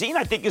Time Magazine,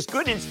 I think, is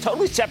good, and it's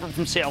totally separate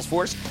from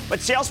Salesforce. But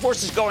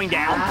Salesforce is going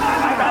down.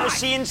 I'd rather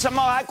see in some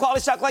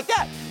high-quality stock like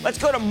that. Let's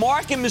go to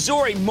Mark in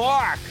Missouri.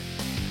 Mark.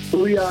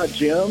 Booyah,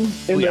 Jim.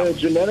 In the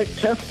genetic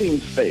testing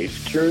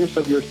space, curious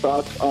of your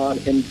thoughts on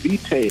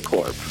Invitae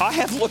Corp. I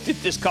have looked at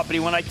this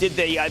company when I did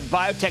the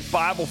Biotech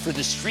Bible for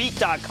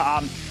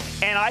TheStreet.com,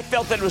 and I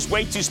felt that it was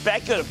way too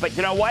speculative. But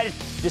you know what?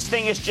 This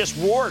thing has just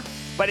roared.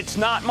 But it's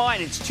not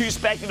mine. It's too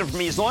speculative for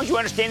me. As long as you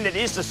understand that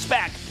it is a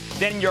spec,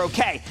 then you're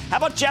okay. How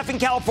about Jeff in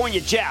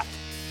California? Jeff.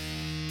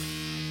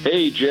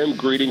 Hey, Jim.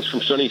 Greetings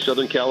from sunny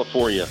Southern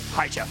California.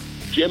 Hi, Jeff.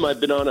 Jim, I've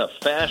been on a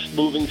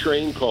fast-moving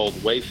train called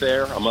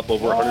Wayfair. I'm up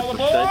over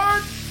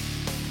 100%.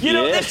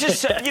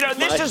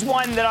 This is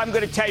one that I'm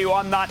going to tell you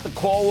I'm not the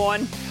call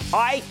on.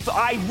 I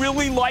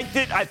really liked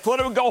it. I thought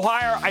it would go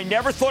higher. I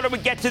never thought it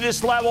would get to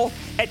this level.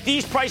 At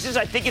these prices,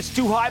 I think it's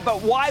too high.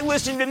 But why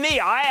listen to me?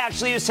 I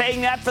actually was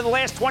saying that for the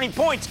last 20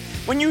 points.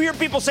 When you hear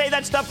people say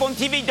that stuff on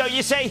TV, don't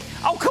you say,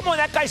 oh, come on,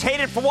 that guy's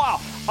hated for a while.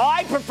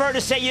 I prefer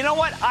to say, you know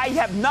what? I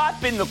have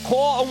not been the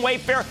call on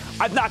Wayfair.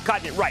 I've not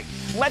gotten it right.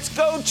 Let's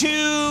go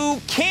to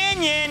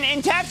Canyon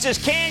in Texas.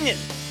 Canyon.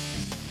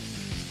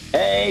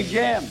 Hey,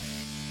 Jim.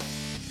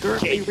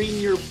 Currently reading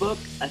your book,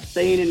 A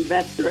Sane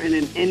Investor in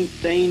an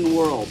Insane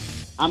World.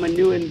 I'm a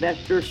new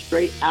investor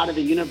straight out of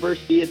the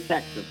University of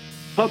Texas.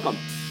 Hook 'em.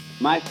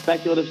 My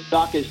speculative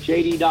stock is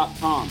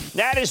JD.com.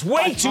 That is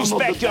way too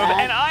speculative,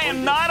 and I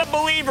am not a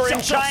believer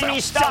in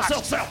Chinese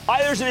stocks.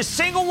 There isn't a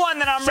single one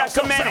that I'm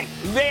recommending.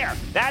 There,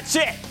 that's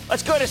it.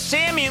 Let's go to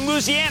Sammy in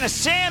Louisiana.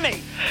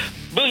 Sammy.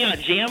 Booyah,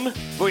 Jim.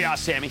 Booyah,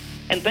 Sammy.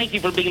 And thank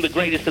you for being the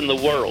greatest in the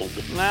world.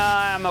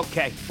 I'm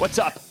okay. What's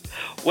up?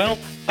 Well,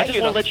 I just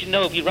want to let you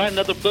know if you write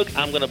another book,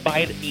 I'm going to buy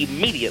it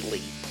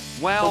immediately.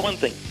 Well, for one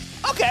thing.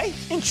 Okay,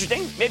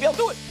 interesting. Maybe I'll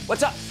do it.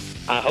 What's up?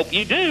 I hope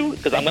you do,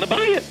 because I'm going to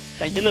buy it.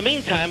 In the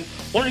meantime,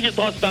 what are your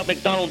thoughts about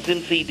McDonald's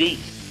NCD?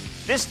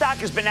 This stock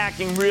has been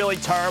acting really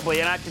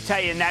terribly, and I have to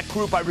tell you, in that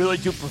group, I really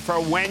do prefer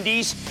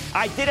Wendy's.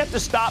 I did have to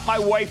stop my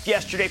wife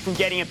yesterday from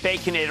getting a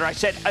Baconator. I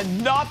said,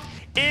 enough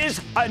is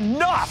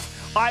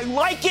enough. I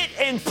like it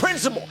in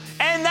principle.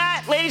 And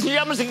that, ladies and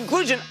gentlemen, is the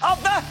conclusion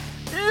of the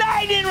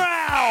Lightning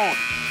Round.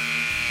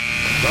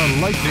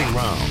 The Lightning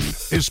Round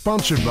is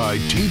sponsored by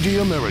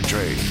TD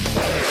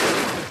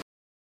Ameritrade.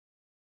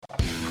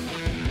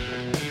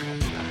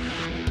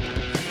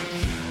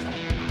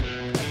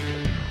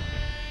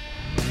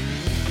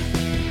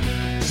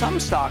 Some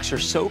stocks are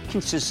so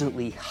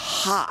consistently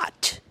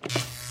hot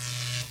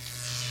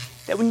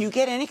that when you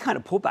get any kind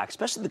of pullback,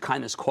 especially the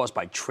kind that's caused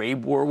by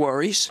trade war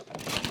worries,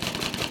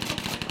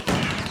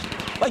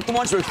 like the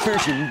ones that are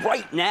experiencing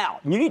right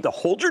now, you need to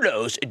hold your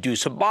nose and do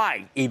some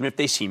buying, even if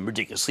they seem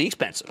ridiculously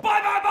expensive.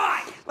 Buy!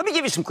 Let me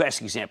give you some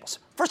classic examples.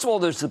 First of all,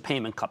 there's the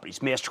payment companies,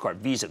 MasterCard,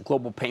 Visa,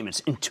 Global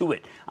Payments,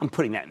 Intuit. I'm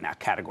putting that in that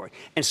category.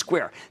 And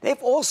Square.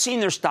 They've all seen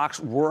their stocks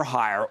roar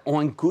higher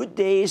on good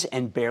days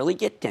and barely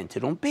get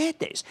dented on bad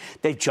days.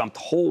 They've jumped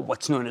whole,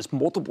 what's known as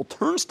multiple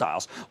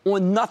turnstiles,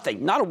 on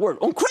nothing, not a word,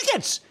 on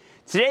crickets.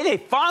 Today, they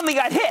finally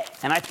got hit,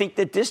 and I think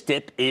that this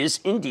dip is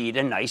indeed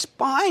a nice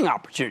buying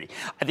opportunity.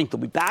 I think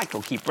they'll be back.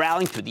 They'll keep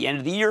rallying through the end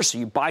of the year, so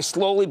you buy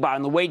slowly, buy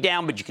on the way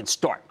down, but you can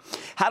start.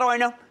 How do I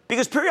know?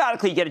 Because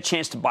periodically you get a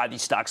chance to buy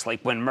these stocks, like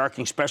when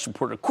American Express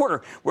reported a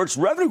quarter where its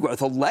revenue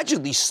growth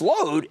allegedly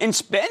slowed and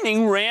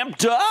spending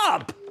ramped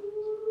up.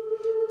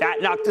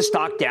 That knocked the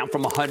stock down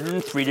from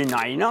 103 to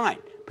 99.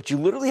 But you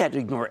literally had to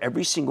ignore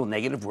every single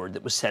negative word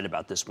that was said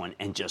about this one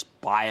and just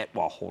buy it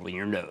while holding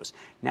your nose.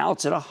 Now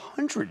it's at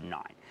 109.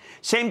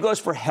 Same goes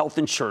for health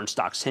insurance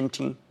stocks.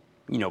 Centene,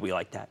 you know we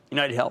like that.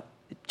 United Health,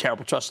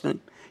 terrible trust name.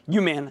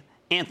 Humana,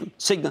 Anthem,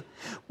 Cigna.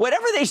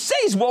 Whatever they say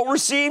is well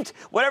received.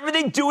 Whatever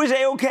they do is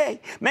A-OK.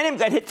 Many of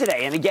them got hit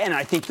today. And again,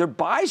 I think they're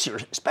buys here,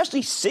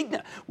 especially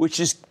Cigna, which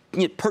is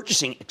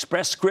purchasing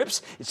Express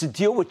Scripts. It's a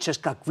deal which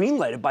just got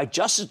green-lighted by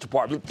Justice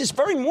Department this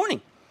very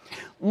morning.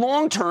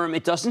 Long term,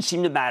 it doesn't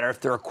seem to matter if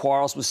there are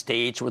quarrels with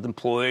states or with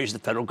employees of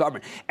the federal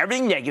government.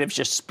 Everything negative is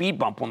just a speed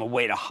bump on the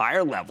way to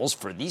higher levels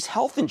for these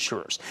health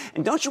insurers.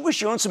 And don't you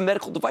wish you owned some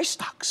medical device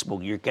stocks?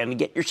 Well, you're going to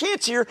get your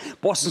chance here.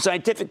 Boston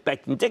Scientific,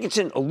 Becton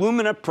Dickinson,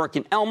 Illumina,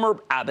 Perkin-Elmer,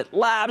 Abbott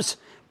Labs,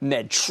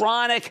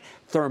 Medtronic,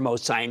 Thermo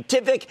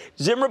Scientific,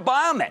 Zimmer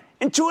Biomet,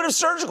 Intuitive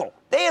Surgical.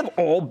 They have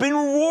all been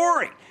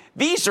roaring.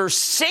 These are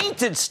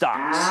sainted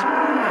stocks.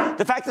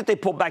 The fact that they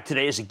pulled back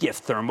today is a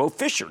gift. Thermo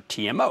Fisher,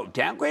 TMO,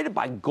 downgraded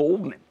by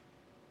Goldman.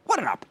 What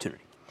an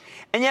opportunity.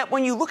 And yet,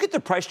 when you look at the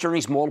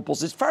price-earnings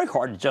multiples, it's very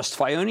hard to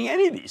justify owning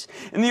any of these.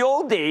 In the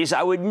old days,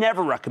 I would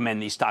never recommend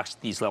these stocks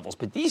at these levels.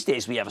 But these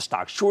days, we have a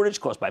stock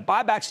shortage caused by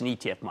buybacks and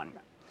ETF money.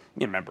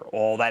 You remember,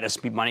 all that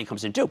S&P money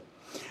comes in, too.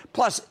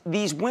 Plus,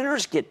 these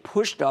winners get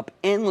pushed up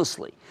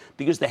endlessly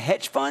because the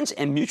hedge funds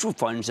and mutual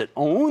funds that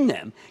own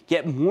them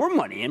get more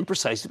money in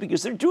precisely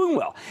because they're doing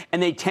well.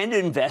 And they tend to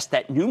invest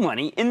that new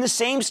money in the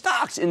same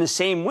stocks, in the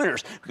same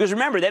winners. Because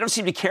remember, they don't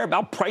seem to care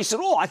about price at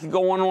all. I could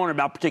go on and on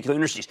about particular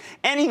industries.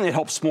 Anything that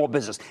helps small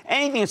business,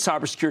 anything in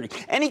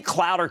cybersecurity, any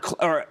cloud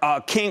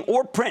or king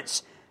or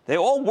prince. They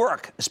all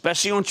work,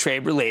 especially on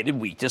trade-related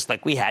weakness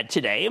like we had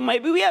today, and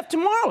maybe we have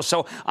tomorrow.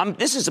 So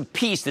this is a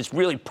piece that's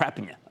really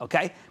prepping you,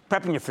 okay?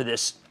 Prepping you for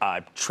this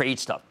trade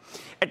stuff.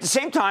 At the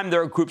same time,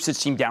 there are groups that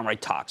seem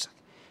downright toxic.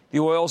 The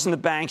oils and the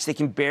banks, they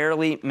can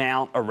barely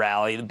mount a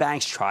rally. The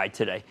banks tried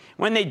today.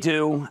 When they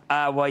do,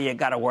 well, you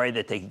got to worry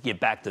that they can get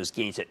back those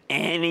gains at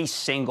any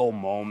single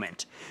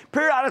moment.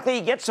 Periodically,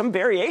 you get some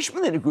variation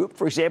within a group.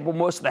 For example,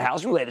 most of the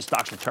housing-related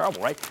stocks are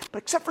terrible, right?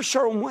 But except for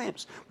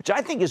Sherwin-Williams, which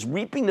I think is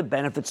reaping the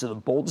benefits of the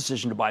bold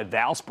decision to buy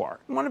Valspar,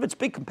 one of its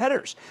big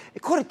competitors.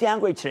 It caught a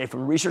downgrade today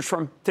from a research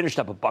firm, finished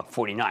up at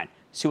 $1.49.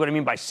 See what I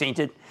mean by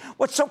sainted?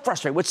 What's so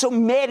frustrating, what's so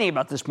maddening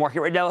about this market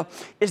right now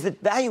is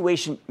that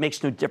valuation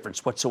makes no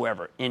difference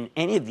whatsoever in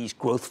any of these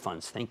growth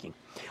funds thinking.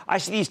 I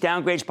see these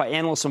downgrades by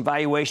analysts on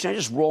valuation, I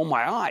just roll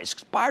my eyes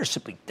because buyers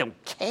simply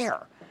don't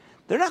care.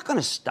 They're not going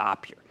to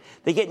stop here.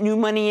 They get new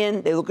money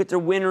in, they look at their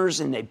winners,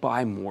 and they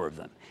buy more of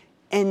them.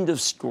 End of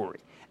story.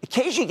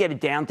 Occasionally you get a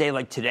down day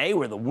like today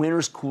where the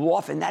winners cool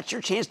off, and that's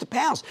your chance to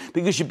pounce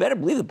because you better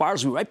believe the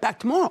buyers will be right back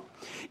tomorrow.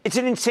 It's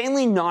an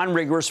insanely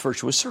non-rigorous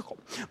virtuous circle.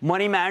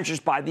 Money managers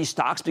buy these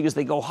stocks because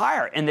they go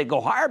higher, and they go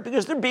higher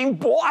because they're being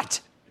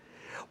bought.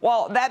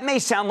 While that may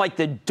sound like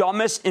the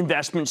dumbest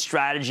investment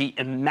strategy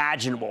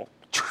imaginable,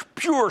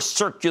 pure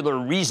circular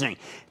reasoning,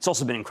 it's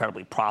also been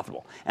incredibly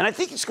profitable. And I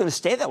think it's going to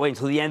stay that way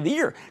until the end of the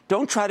year.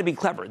 Don't try to be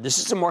clever. This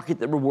is a market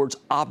that rewards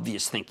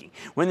obvious thinking.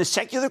 When the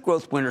secular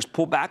growth winners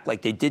pull back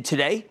like they did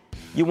today,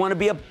 you want to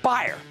be a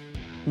buyer,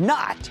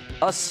 not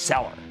a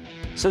seller.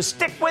 So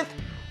stick with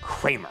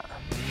Cramer.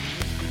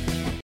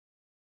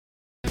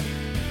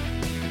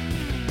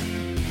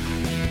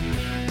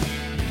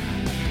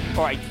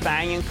 All right,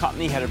 Fang &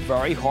 Company had a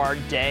very hard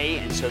day,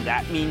 and so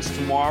that means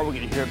tomorrow we're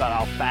going to hear about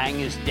how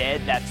Fang is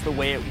dead. That's the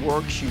way it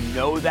works. You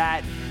know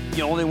that.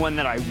 The only one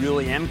that I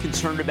really am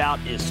concerned about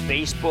is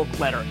Facebook,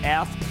 letter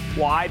F.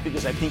 Why?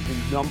 Because I think the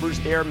numbers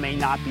there may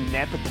not be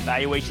met, but the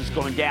valuation's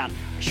going down.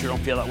 I sure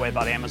don't feel that way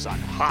about Amazon.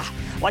 Ha!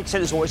 Like I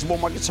said, there's always a bull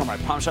market somewhere. I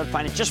promise I'll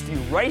find it just for you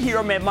right here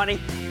on Mad Money.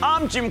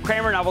 I'm Jim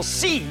Cramer, and I will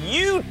see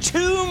you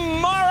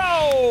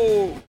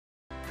tomorrow.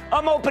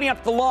 I'm opening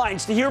up the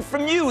lines to hear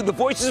from you, the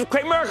voices of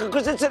Cramerica,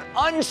 because it's an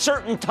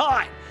uncertain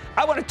time.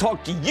 I want to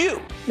talk to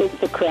you.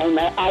 Mr.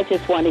 Cramer, I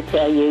just want to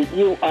tell you,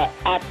 you are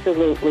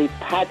absolutely,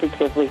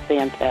 positively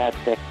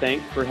fantastic.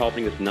 Thanks for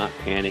helping us not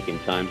panic in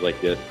times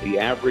like this. The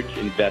average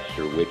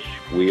investor, which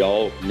we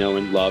all know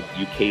and love,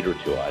 you cater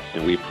to us,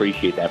 and we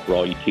appreciate that for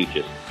all you teach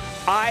us.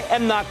 I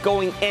am not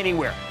going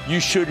anywhere. You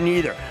shouldn't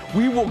either.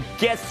 We will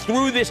get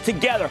through this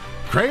together.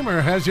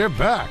 Cramer has your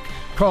back.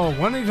 Call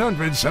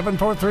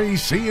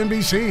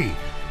 1-800-743-CNBC,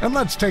 and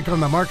let's take on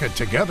the market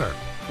together.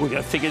 We're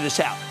going to figure this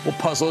out. We'll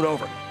puzzle it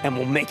over, and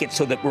we'll make it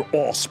so that we're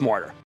all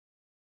smarter.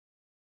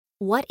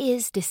 What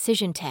is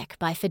Decision Tech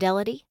by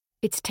Fidelity?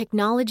 It's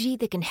technology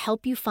that can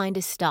help you find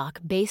a stock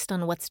based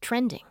on what's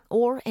trending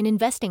or an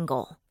investing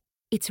goal.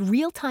 It's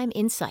real-time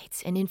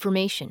insights and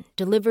information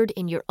delivered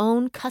in your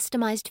own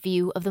customized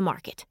view of the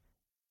market.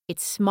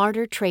 It's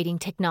smarter trading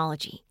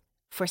technology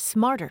for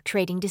smarter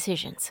trading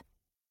decisions.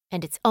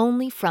 And it's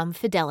only from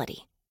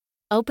Fidelity.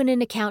 Open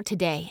an account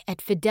today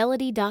at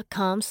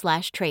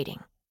fidelity.com/trading.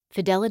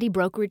 Fidelity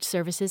Brokerage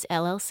Services,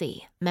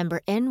 LLC.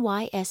 Member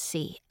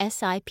NYSE,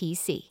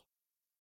 SIPC.